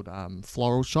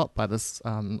Floral Shop by this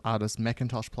artist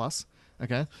Macintosh Plus.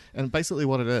 Okay, and basically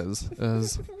what it is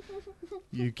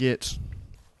you get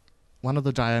one of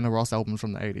the Diana Ross albums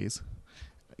from the 80s.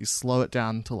 You slow it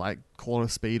down to like quarter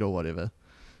speed or whatever,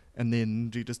 and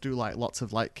then you just do like lots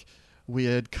of like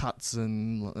weird cuts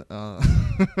and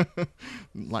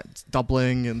like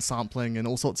doubling and sampling and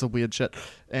all sorts of weird shit,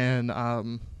 and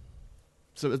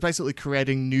so it's basically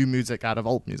creating new music out of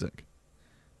old music.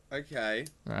 Okay.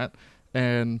 Right,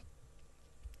 and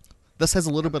this has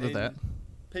a little bit of that.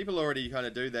 People already kind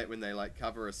of do that when they like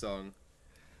cover a song.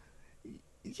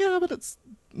 Yeah, but it's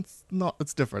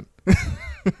different.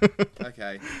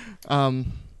 Okay. I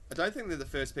don't think they're the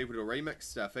first people to remix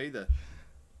stuff either.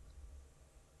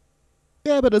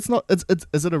 Yeah, but it's not. Is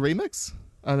it a remix?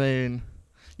 I mean,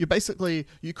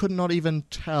 you could not even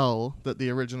tell that the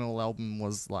original album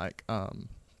was like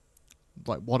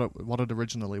what it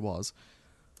originally was.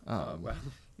 Well,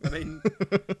 I mean,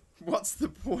 what's the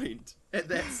point at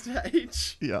that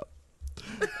stage? Yeah.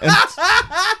 And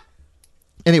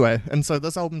anyway, and so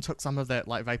this album took some of that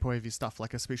like vaporwavy stuff,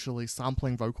 like especially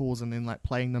sampling vocals and then like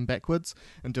playing them backwards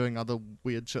and doing other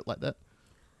weird shit like that.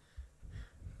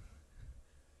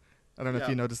 I don't know if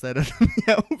you noticed that in the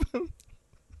album.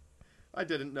 I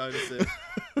didn't notice it.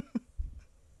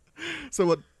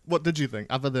 So what did you think,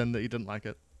 other than that you didn't like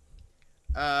it?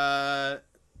 I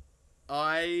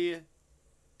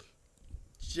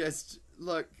just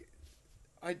look.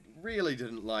 I really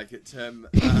didn't like it, Tim.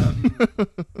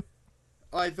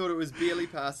 I thought it was barely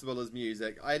passable as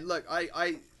music.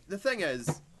 The thing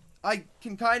is, I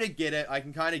can kind of get it. I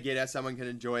can kind of get how someone can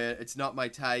enjoy it. It's not my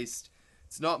taste.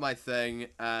 It's not my thing.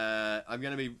 I'm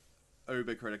gonna be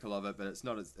uber critical of it, but it's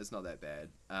not that bad.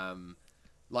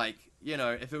 Like, you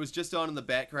know, if it was just on in the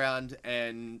background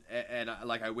and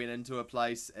like I went into a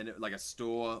place and it, like a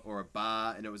store or a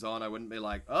bar and it was on, I wouldn't be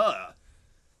like, ugh,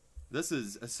 this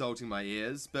is assaulting my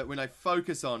ears. But when I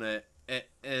focus on it, it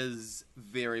is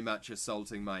very much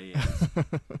assaulting my ears.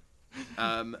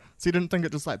 So you didn't think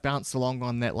it just like bounced along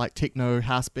on that like techno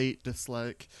house beat, just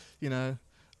like, you know?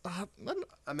 I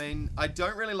mean, I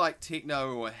don't really like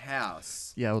techno or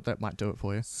house. Yeah, well, that might do it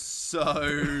for you.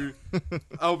 So,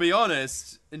 I'll be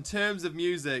honest, in terms of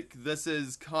music, this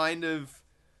is kind of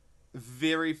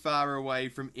very far away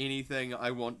from anything I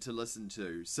want to listen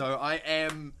to. So, I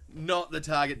am not the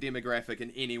target demographic in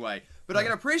any way. But I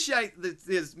can appreciate that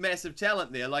there's massive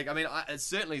talent there. Like, I mean, it's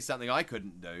certainly something I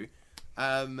couldn't do.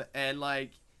 And,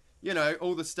 like, you know,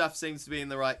 all the stuff seems to be in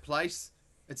the right place.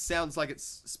 It sounds like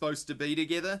it's supposed to be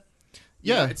together.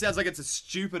 Yeah. You know, it sounds like it's a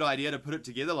stupid idea to put it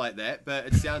together like that, but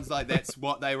it sounds like that's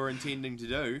what they were intending to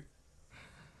do.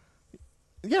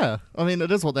 Yeah, I mean,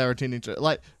 it is what they were intending to.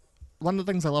 Like, one of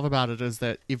the things I love about it is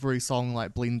that every song,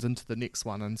 like, blends into the next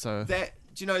one, and so... Do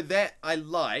you know, that I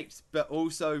liked, but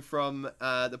also from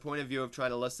the point of view of trying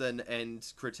to listen and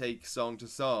critique song to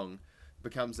song,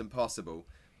 becomes impossible,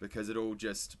 because it all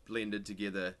just blended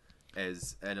together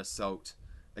as an assault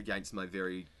against my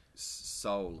very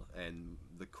soul and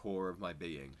the core of my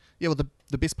being. Yeah, well,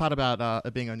 the best part about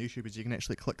it being on YouTube is you can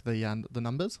actually click the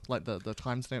numbers, like the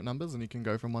timestamp numbers, and you can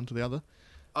go from one to the other.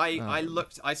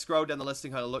 I scrolled down the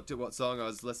listing, kind of looked at what song I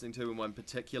was listening to when one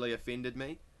particularly offended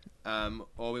me,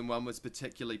 or when one was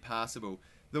particularly passable.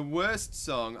 The worst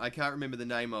song I can't remember the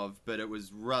name of, but it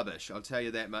was rubbish. I'll tell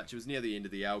you that much. It was near the end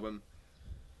of the album.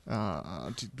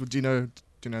 Do you know?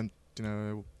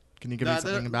 Can you give me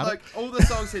something about it? All the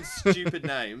songs had stupid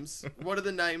names. What are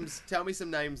the names? Tell me some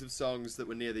names of songs that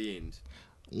were near the end.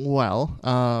 Well,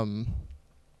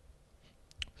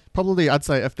 probably I'd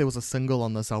say if there was a single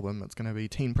on this album, it's going to be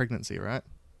Teen Pregnancy, right?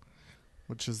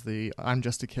 Which is the I'm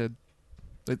Just a Kid.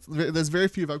 There's very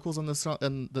few vocals on this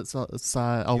album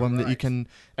that you can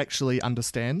actually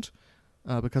understand,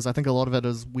 because I think a lot of it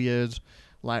is weird,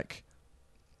 like...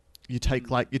 You take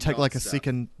like a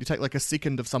second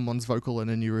of someone's vocal and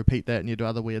then you repeat that and you do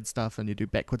other weird stuff and you do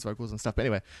backwards vocals and stuff. But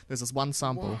anyway, there's this one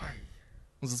sample. Why?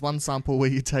 There's this one sample where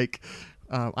you take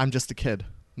 "I'm Just a Kid,"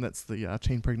 and that's the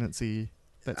Teen Pregnancy.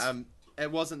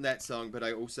 It wasn't that song, but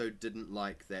I also didn't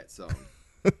like that song.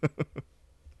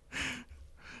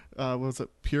 Was it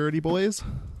Purity Boys?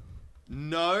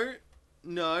 No,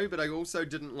 but I also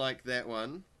didn't like that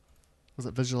one. Was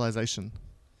it Visualization?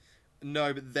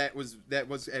 No, but that was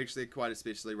actually quite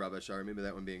especially rubbish. I remember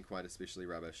that one being quite especially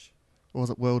rubbish. Or was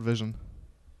it World Vision?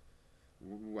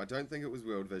 I don't think it was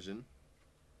World Vision.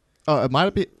 Oh, it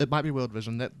might be World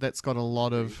Vision. That's got a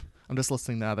lot of... I'm just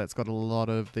listening now. That's got a lot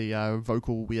of the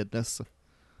vocal weirdness.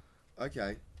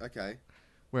 Okay.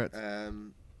 Where it's...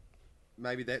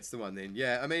 Maybe that's the one then.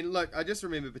 Yeah, I mean, look, I just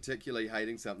remember particularly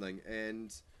hating something,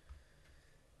 and...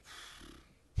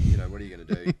 You know, what are you going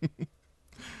to do?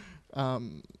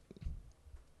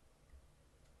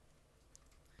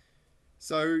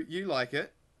 So, you like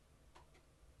it?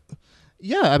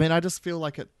 Yeah, I mean, I just feel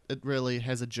like it really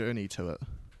has a journey to it.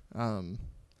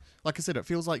 Like I said, it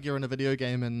feels like you're in a video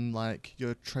game and like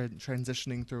you're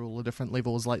transitioning through all the different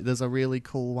levels. Like there's a really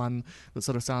cool one that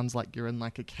sort of sounds like you're in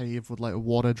like a cave with like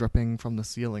water dripping from the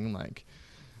ceiling. Like,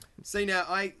 see now,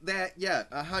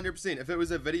 100%. If it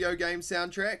was a video game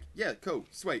soundtrack, yeah, cool,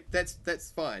 sweet, that's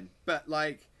fine. But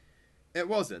like, it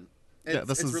wasn't.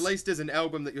 It's released as an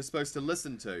album that you're supposed to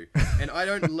listen to, and I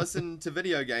don't listen to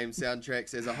video game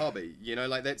soundtracks as a hobby. You know,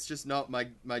 like that's just not my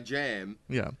jam.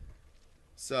 Yeah.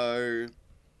 So,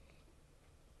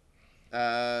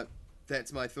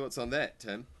 that's my thoughts on that,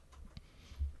 Tim.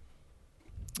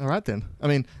 All right then. I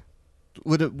mean,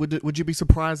 would you be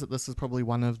surprised that this is probably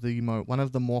one of the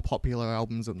more popular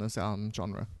albums in this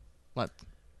genre? Like,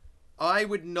 I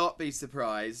would not be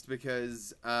surprised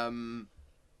because,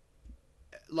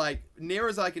 like, near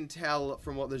as I can tell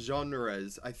from what the genre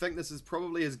is, I think this is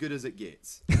probably as good as it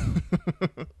gets.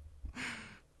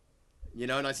 You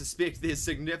know, and I suspect there's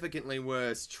significantly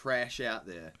worse trash out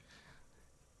there.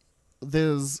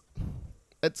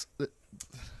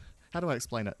 How do I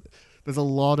explain it? There's a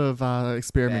lot of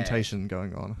experimentation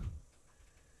going on.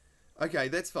 Okay,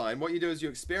 that's fine. What you do is you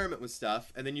experiment with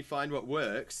stuff, and then you find what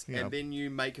works, Yeah. and then you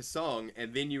make a song,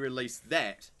 and then you release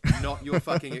that, not your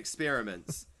fucking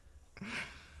experiments.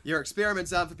 Your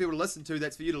experiments aren't for people to listen to,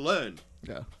 that's for you to learn.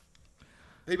 Yeah.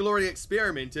 People already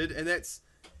experimented, and that's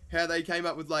how they came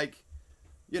up with, like,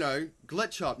 you know,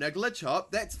 Glitch Hop. Now, Glitch Hop,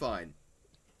 that's fine.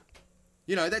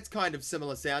 You know, that's kind of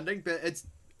similar sounding, but it's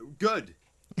good.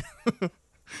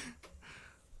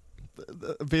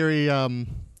 Very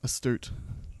astute.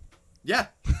 Yeah.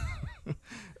 Do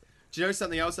you know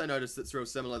something else I noticed that's real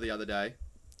similar the other day?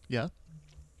 Yeah.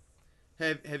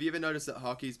 Have you ever noticed that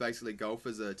hockey's basically golf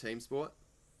as a team sport?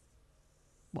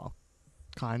 Well,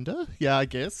 kinda. Yeah, I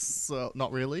guess.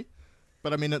 Not really.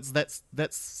 But I mean,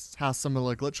 that's how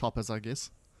similar Glitch Hop is, I guess.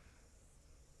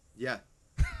 Yeah.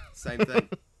 Same thing.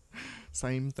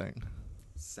 Same thing.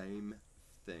 Same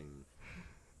thing.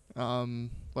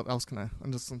 What else can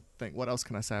I'm just think. What else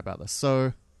can I say about this?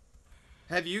 So,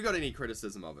 Have you got any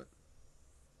criticism of it?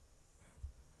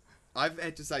 I've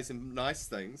had to say some nice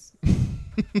things.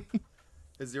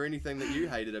 Is there anything that you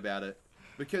hated about it?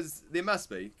 Because there must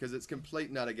be, because it's complete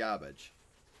and utter garbage.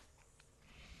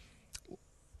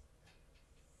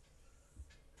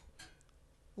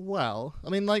 well, I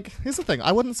mean, like, here's the thing.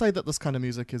 I wouldn't say that this kind of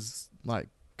music is like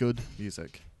good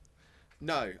music.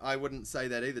 No, I wouldn't say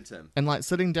that either, Tim. And like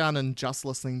sitting down and just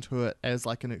listening to it as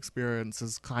like an experience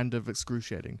is kind of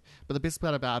excruciating. But I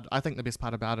think the best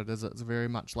part about it is it's very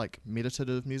much like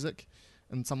meditative music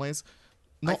in some ways.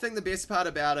 I think the best part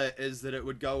about it is that it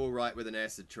would go all right with an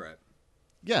acid trip.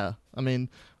 Yeah, I mean,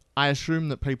 I assume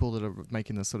that people that are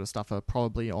making this sort of stuff are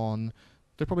probably on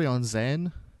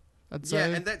Xan, I'd say.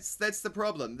 Yeah, and that's the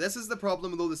problem. This is the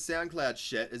problem with all the SoundCloud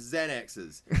shit, is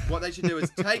Xanaxes. What they should do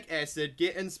is take acid,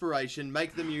 get inspiration,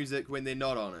 make the music when they're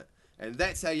not on it. And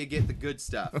that's how you get the good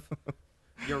stuff.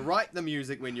 You write the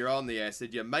music when you're on the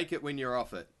acid, you make it when you're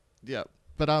off it. Yeah,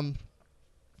 but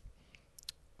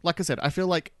like I said, I feel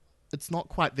like it's not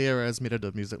quite there as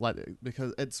meditative music, like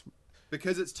because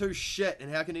it's too shit,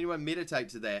 and how can anyone meditate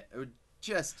to that? It would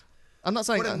just... I'm not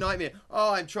saying What a nightmare.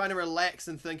 Oh, I'm trying to relax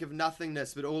and think of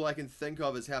nothingness, but all I can think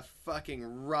of is how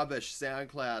fucking rubbish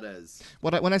SoundCloud is.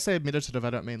 when I say meditative,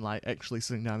 I don't mean like actually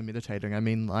sitting down and meditating. I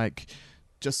mean like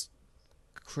just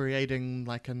creating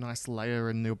like a nice layer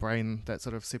in your brain that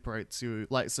sort of separates you.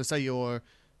 Like, so say you're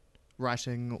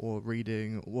writing or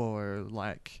reading or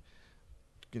like,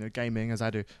 you know, gaming as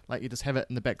I do. Like, you just have it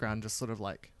in the background, just sort of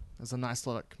like as a nice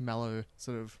like mellow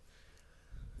sort of.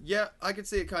 Yeah, I could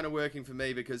see it kind of working for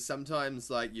me because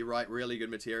sometimes, like, you write really good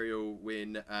material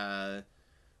when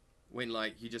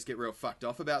like, you just get real fucked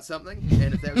off about something,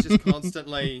 and if that was just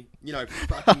constantly, you know,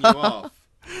 fucking you off,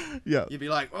 Yeah. you'd be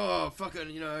like, oh, fucking,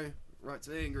 you know, write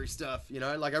some angry stuff, you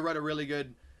know? Like, I wrote a really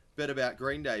good bit about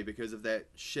Green Day because of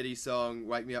that shitty song,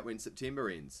 Wake Me Up When September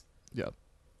Ends. Yeah.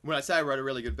 When I say I wrote a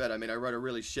really good bit, I mean I wrote a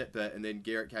really shit bit, and then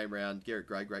Garrett came around, Garrett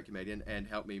Gray, great comedian, and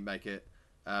helped me make it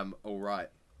all right.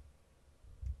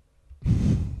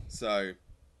 So,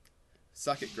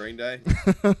 suck it, Green Day.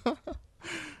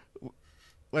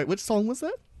 Wait, which song was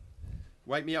that?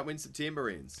 Wake Me Up When September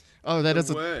Ends. Oh, that is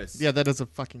the worst. Yeah, that is a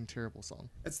fucking terrible song.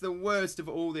 It's the worst of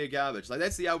all their garbage. Like,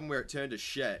 that's the album where it turned to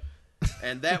shit,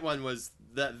 and that one was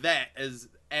that is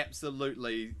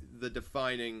absolutely the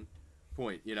defining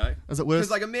point. You know, Is it worse?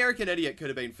 Because like American Idiot could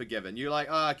have been forgiven. You're like,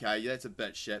 oh, okay, yeah, that's a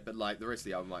bit shit, but like the rest of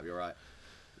the album might be alright.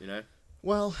 You know.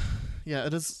 Well, yeah,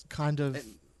 it is kind of. And,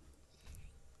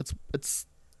 It's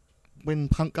when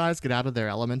punk guys get out of their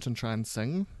element and try and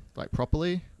sing like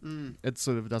properly, it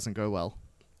sort of doesn't go well.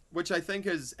 which I think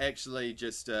is actually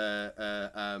just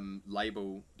a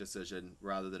label decision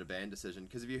rather than a band decision.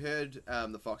 Because have you heard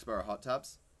the Foxborough Hot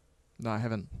Tubs? No, I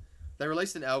haven't. They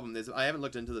released an album. I haven't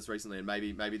looked into this recently, and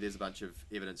maybe there's a bunch of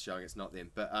evidence showing it's not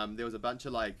them. But there was a bunch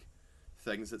of like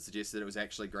things that suggested it was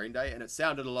actually Green Day, and it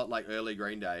sounded a lot like early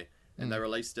Green Day. And they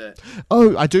released it.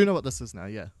 Oh, I do know what this is now.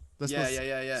 Yeah.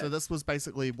 Yeah. So this was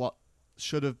basically what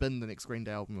should have been the next Green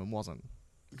Day album and wasn't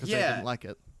because they Yeah. didn't like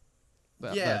it.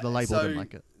 Yeah, The label so didn't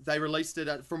like it. They released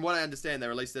it, from what I understand, they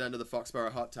released it under the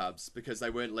Foxborough Hot Tubs because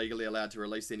they weren't legally allowed to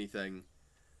release anything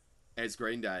as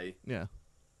Green Day. Yeah.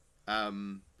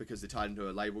 because they're tied into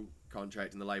a label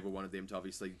contract, and the label wanted them to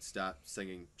obviously start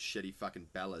singing shitty fucking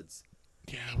ballads.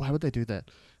 Yeah, why would they do that?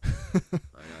 I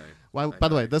know. Well, I by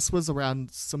the way, know. this was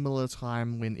around similar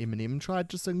time when Eminem tried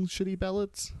to sing shitty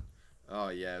ballads. Oh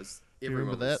yeah, you everyone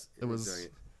remember that? was, It was- doing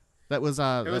it. That was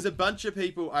It was a bunch of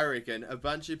people, I reckon, a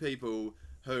bunch of people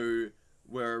who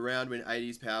were around when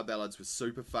 80s power ballads were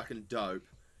super fucking dope.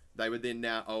 They were then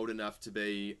now old enough to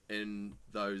be in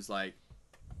those, like,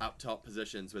 up top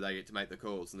positions where they get to make the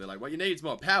calls. And they're like, what you need is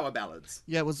more power ballads.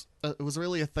 yeah, it was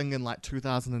really a thing in like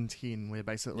 2010 where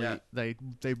basically Yeah. they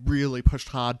really pushed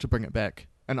hard to bring it back,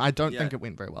 and I don't Yeah. think it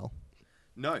went very well.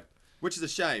 No, which is a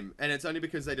shame. And it's only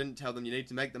because they didn't tell them you need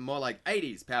to make them more like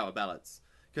 80s power ballads.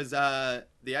 Because the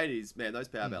 80s, man, those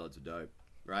power ballads are dope.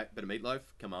 Right? Bit of Meatloaf?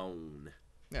 Come on.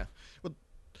 Yeah, well,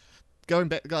 going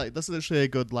back, like, this is actually a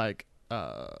good like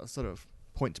sort of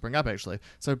point to bring up actually.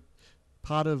 So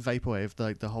part of vaporwave,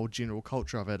 the whole general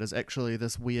culture of it, is actually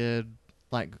this weird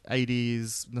like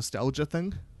 80s nostalgia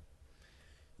thing.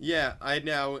 Yeah, I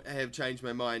now have changed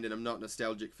my mind and I'm not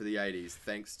nostalgic for the 80s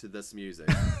thanks to this music.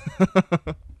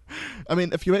 I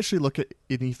mean, if you actually look at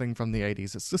anything from the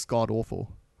 80s, it's just god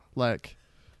awful. Like,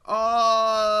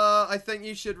 Oh, I think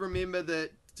you should remember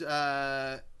that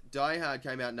Die Hard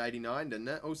came out in 89, didn't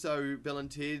it? Also, Bill and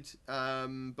Ted,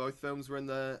 both films were in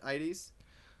the 80s.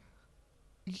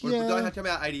 Or did Die yeah. Hard come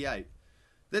out 88?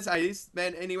 That's 80s,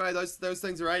 man. Anyway, those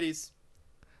things are 80s.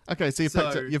 Okay, so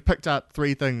So- you've picked out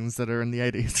 3 things that are in the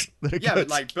 80s. That are Yeah, good. but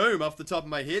like, boom, off the top of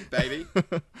my head, baby.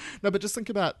 No, but just think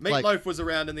about Meatloaf like was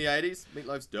around in the 80s.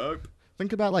 Meatloaf's dope.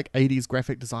 think about like 80s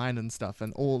graphic design and stuff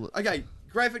and all. Okay,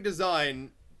 graphic design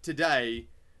today,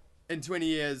 in 20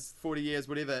 years, 40 years,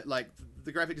 whatever, like,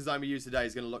 the graphic design we use today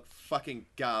is going to look fucking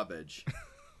garbage.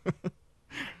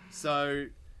 So,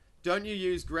 don't you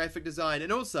use graphic design?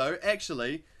 And also,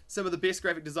 actually, some of the best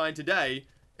graphic design today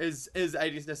is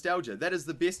 80s nostalgia. That is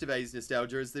the best of 80s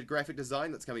nostalgia, is the graphic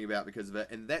design that's coming about because of it,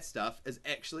 and that stuff is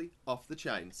actually off the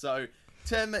chain. So,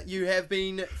 Tim, you have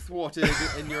been thwarted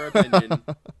in your opinion.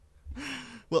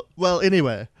 Well,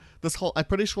 anyway, I'm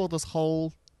pretty sure this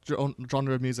whole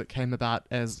genre of music came about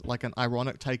as like an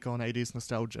ironic take on 80s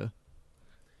nostalgia.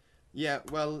 Yeah,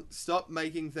 well, stop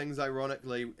making things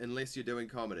ironically unless you're doing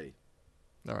comedy.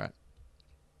 All right.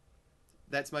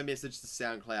 That's my message to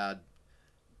SoundCloud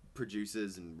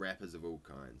producers and rappers of all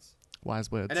kinds. Wise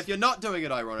words. And if you're not doing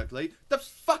it ironically, the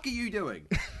fuck are you doing?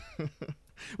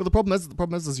 Well, the problem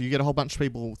is you get a whole bunch of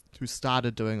people who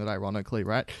started doing it ironically,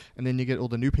 right? And then you get all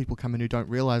the new people come in who don't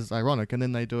realize it's ironic, and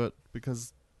then they do it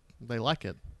because they like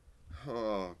it.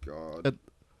 Oh, God.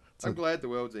 It's I'm a- glad the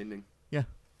world's ending. Yeah,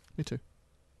 me too.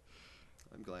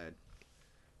 I'm glad.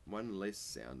 One less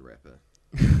sound rapper.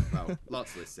 Well,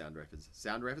 lots less sound rappers.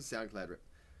 Sound rappers, SoundCloud rappers.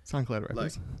 SoundCloud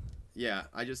rappers. Look, yeah,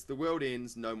 the world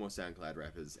ends, no more SoundCloud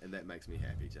rappers, and that makes me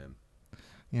happy, Tim.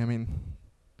 Yeah, I mean,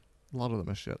 a lot of them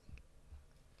are shit.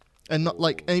 And not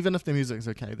like, Oh. even if their music's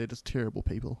okay, they're just terrible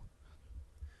people.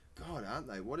 God, aren't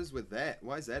they? What is with that?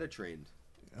 Why is that a trend?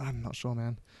 I'm not sure,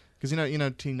 man. Because you know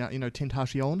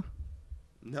Tentacion,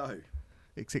 No.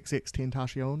 XXX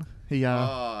Tentacion. He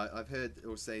Oh, I've heard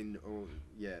or seen, or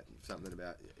yeah, something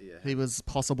about he was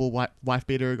possible wife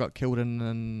beater who got killed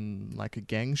in like a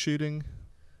gang shooting.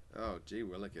 Oh, gee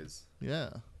willikers. Yeah.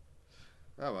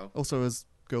 Oh well. Also, his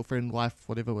girlfriend, wife,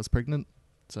 whatever, was pregnant.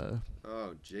 So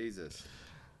Oh Jesus.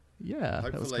 yeah.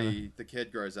 that was Hopefully the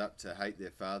kid grows up to hate their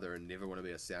father and never want to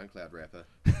be a SoundCloud rapper.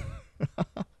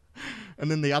 And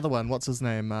then the other one, what's his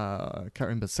name? Can't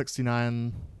remember.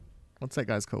 69. What's that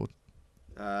guy's called?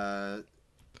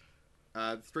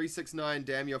 369.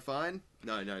 Damn, you're fine.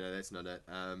 No, that's not it.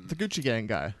 The Gucci Gang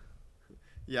guy.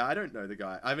 Yeah, I don't know the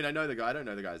guy. I mean, I know the guy. I don't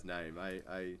know the guy's name.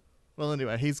 I Well,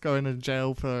 anyway, he's going to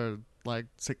jail for like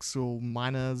sexual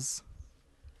minors.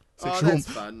 Oh, that's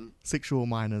fun. Sexual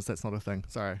minors. That's not a thing.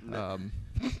 Sorry. No.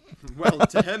 Well,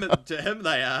 to him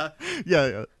they are.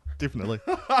 Yeah, definitely.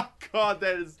 God,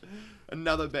 that is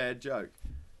another bad joke.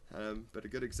 But a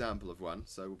good example of one,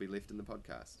 so will be left in the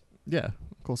podcast. Yeah,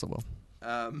 of course I will.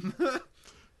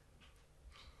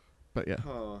 But yeah.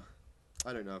 Oh,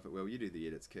 I don't know if it will. You do the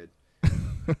edits, kid.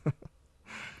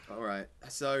 All right.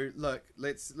 So look,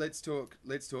 let's talk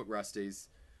Rusty's.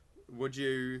 Would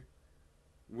you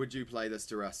play this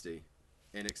to Rusty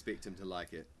and expect him to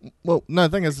like it? Well, no, the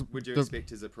thing is, Would you expect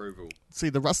his approval? see,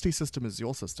 the Rusty system is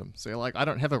your system. So, like, I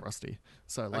don't have a Rusty.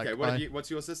 So, like, Okay. What's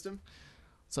your system?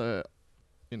 So,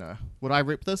 you know, would I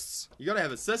rep this? You got to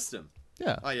have a system.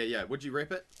 Yeah. Oh yeah. Would you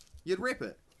rep it? You'd rep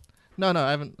it. No,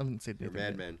 I haven't said You're a anything.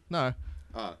 yet. madman. No.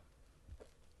 Oh.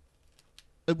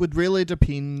 It would really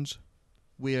depend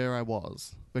where I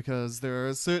was, because there are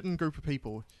a certain group of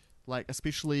people like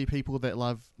especially people that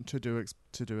love to do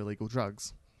illegal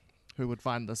drugs, who would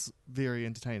find this very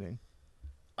entertaining.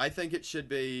 I think it should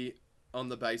be on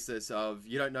the basis of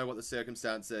you don't know what the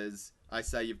circumstance is. I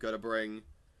say you've got to bring,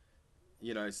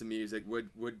 some music.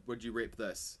 Would you rep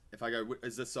this? If I go,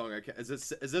 is this song okay? Is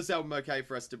this album okay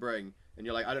for us to bring? And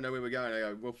you're like, I don't know where we're going. I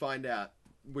go, we'll find out.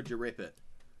 Would you rep it?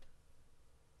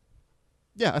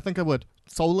 Yeah, I think I would,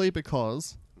 solely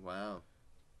because Wow.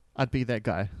 I'd be that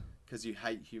guy. Because you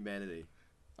hate humanity.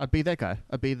 I'd be that guy.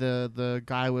 I'd be the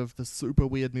guy with the super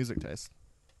weird music taste.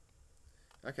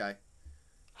 Okay.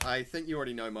 I think you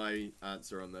already know my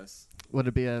answer on this. Would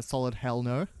it be a solid hell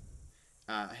no?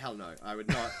 Hell no. I would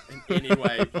not in any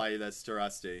way play this to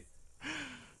Rusty.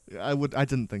 I would. I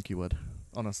didn't think you would,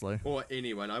 honestly. Or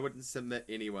anyone. I wouldn't submit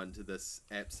anyone to this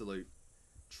absolute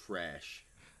trash.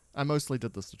 I mostly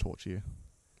did this to torture you.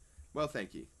 Well,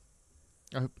 thank you.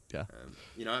 I hope, yeah.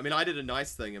 I did a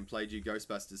nice thing and played you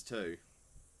Ghostbusters 2.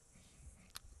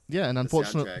 Yeah, and The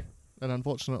unfortunately,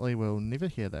 soundtrack. we'll never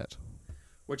hear that.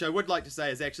 Which I would like to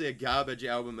say is actually a garbage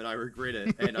album and I regret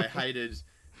it. And I hated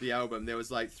the album. There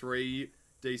was like 3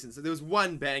 decent... There was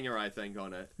 1 banger, I think,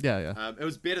 on it. Yeah. It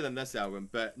was better than this album,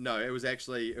 but no, it was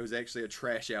actually a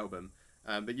trash album.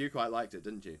 But you quite liked it,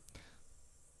 didn't you?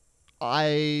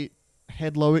 I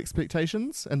had low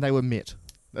expectations, and they were met.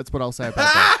 That's what I'll say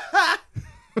about that.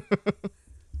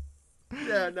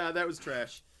 Yeah, no, that was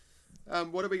trash.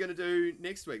 What are we going to do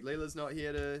next week? Leela's not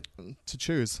here To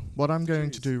choose. What I'm going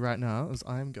to do right now is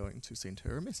I'm going to send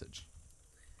her a message.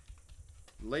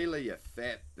 Leela, you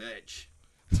fat bitch.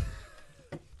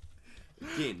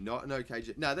 Again, not an okay...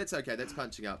 No, that's okay. That's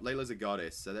punching up. Leela's a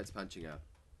goddess, so that's punching up.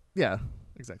 Yeah,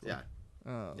 exactly. Yeah.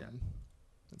 Yeah.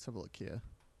 Let's have a look here.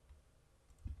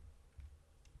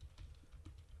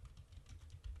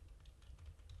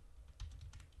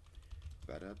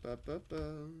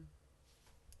 Ba-da-ba-ba-ba.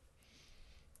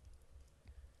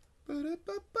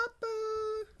 Ba-da-ba-ba-ba.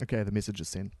 Okay, the message is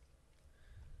sent.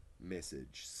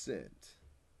 Message sent.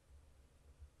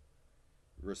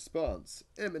 Response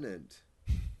imminent.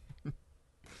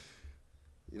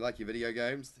 You like your video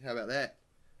games? How about that?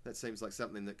 That seems like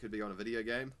something that could be on a video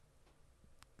game.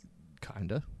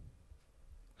 Kinda.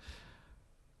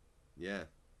 Yeah.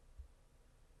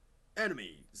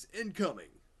 Enemies incoming.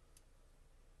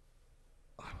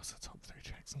 Oh, was the top 3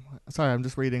 tracks on my... Sorry, I'm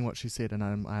just reading what she said,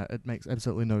 and it makes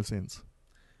absolutely no sense.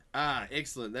 Ah,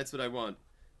 excellent. That's what I want.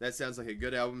 That sounds like a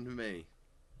good album to me.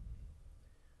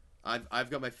 I've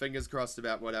got my fingers crossed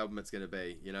about what album it's going to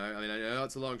be. I know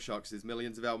it's a long shot 'cause there's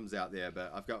millions of albums out there,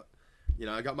 but I've got,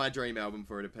 I got my dream album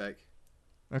for her to pick.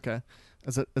 Okay.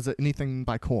 Is it anything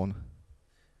by Korn?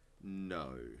 No.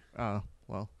 Oh,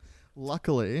 well.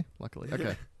 Luckily,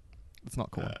 okay. It's not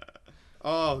Korn.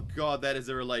 Oh, God, that is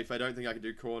a relief. I don't think I can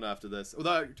do Korn after this.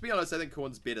 Although, to be honest, I think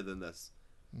Korn's better than this.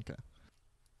 Okay.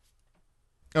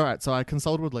 Alright, so I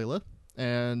consulted with Leela,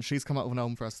 and she's come up with an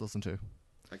album for us to listen to.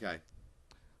 Okay.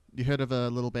 You heard of a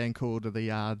little band called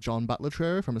the John Butler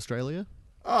Trio from Australia?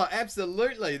 Oh,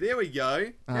 absolutely. There we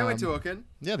go. Now we're talking.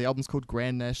 Yeah, the album's called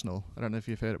Grand National. I don't know if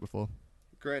you've heard it before.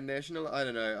 Grand National? I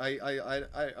don't know.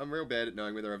 I'm real bad at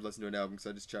knowing whether I've listened to an album because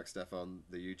I just chuck stuff on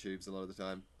the YouTubes a lot of the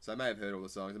time. So I may have heard all the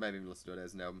songs. I may have even listened to it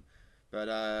as an album. But,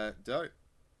 dope.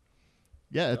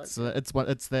 Yeah, it's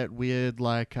that weird,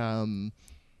 like, little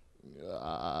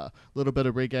bit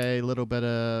of reggae, little bit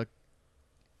of,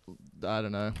 I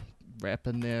don't know, rap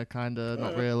in there, kind of.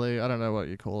 Not really. I don't know what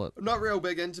you call it. I'm not real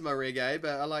big into my reggae,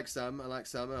 but I like some. I like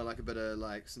a bit of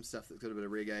like some stuff that's got a bit of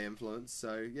reggae influence.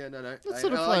 So yeah, no.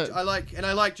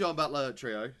 I like John Butler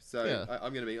Trio. So yeah.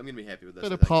 I'm gonna be happy with this.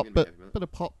 Bit of pop,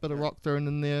 bit of rock thrown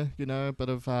in there. Bit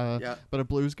of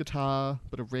blues guitar,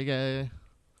 bit of reggae, a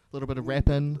little bit of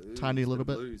rapping, tiny little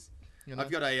bit. Blues.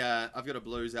 I've got a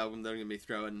blues album that I'm gonna be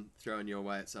throwing your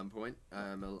way at some point.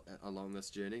 Along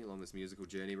this musical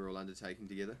journey we're all undertaking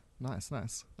together. Nice.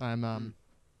 I'm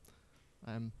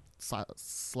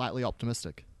slightly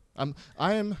optimistic. I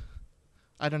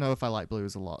don't know if I like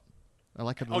blues a lot. I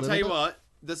like it a little bit. I'll tell you what.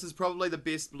 This is probably the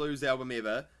best blues album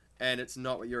ever, and it's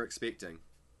not what you're expecting.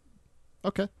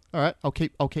 Okay. All right. I'll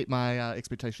keep my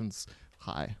expectations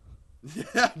high.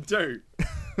 Yeah, do.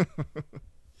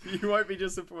 You won't be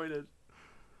disappointed.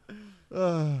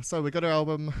 So we got our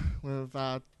album.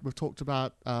 We've talked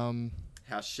about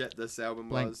how shit this album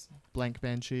was. Blank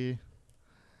Banshee.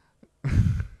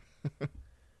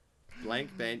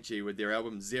 Blank Banshee with their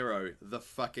album Zero, the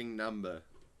fucking number.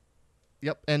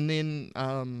 Yep, and then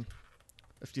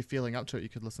if you're feeling up to it, you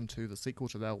could listen to the sequel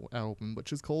to that album,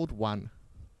 which is called One.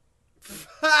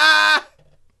 I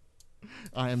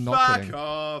am not kidding. Fuck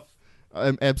off.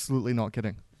 I'm absolutely not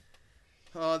kidding.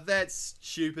 Oh, that's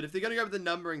stupid. If they're going to go with the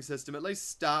numbering system, at least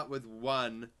start with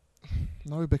 1.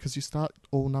 No, because you start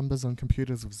all numbers on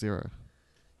computers with 0.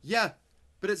 Yeah,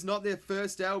 but it's not their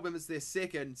first album, it's their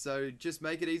second, so just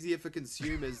make it easier for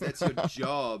consumers. That's your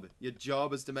job. Your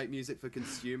job is to make music for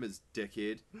consumers,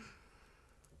 dickhead. You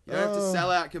don't have to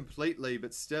sell out completely,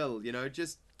 but still,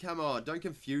 just come on. Don't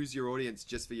confuse your audience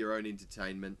just for your own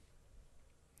entertainment.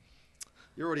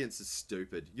 Your audience is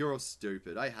stupid. You're all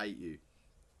stupid. I hate you.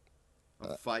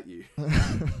 I'll fight you.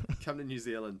 Come to New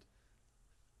Zealand.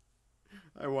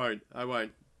 I won't.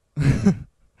 Alright,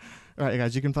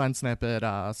 guys, you can find Snap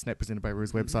at Snap Presented by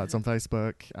Rue's websites on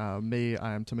Facebook. Me,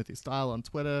 I am Timothy Style on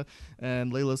Twitter,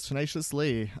 and Leela's Tenacious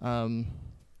Lee.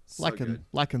 Like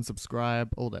and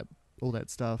subscribe, all that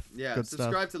stuff. Yeah, good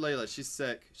subscribe stuff. to Leela. She's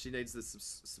sick. She needs the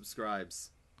subscribes.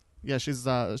 Yeah, she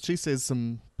says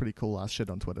some pretty cool ass shit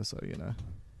on Twitter, so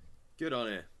Good on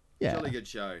her. Yeah. Jolly good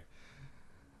show.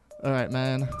 All right,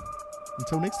 man.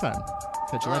 Until next time.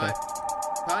 Catch you later.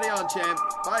 Party on, champ.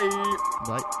 Bye.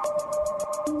 Bye.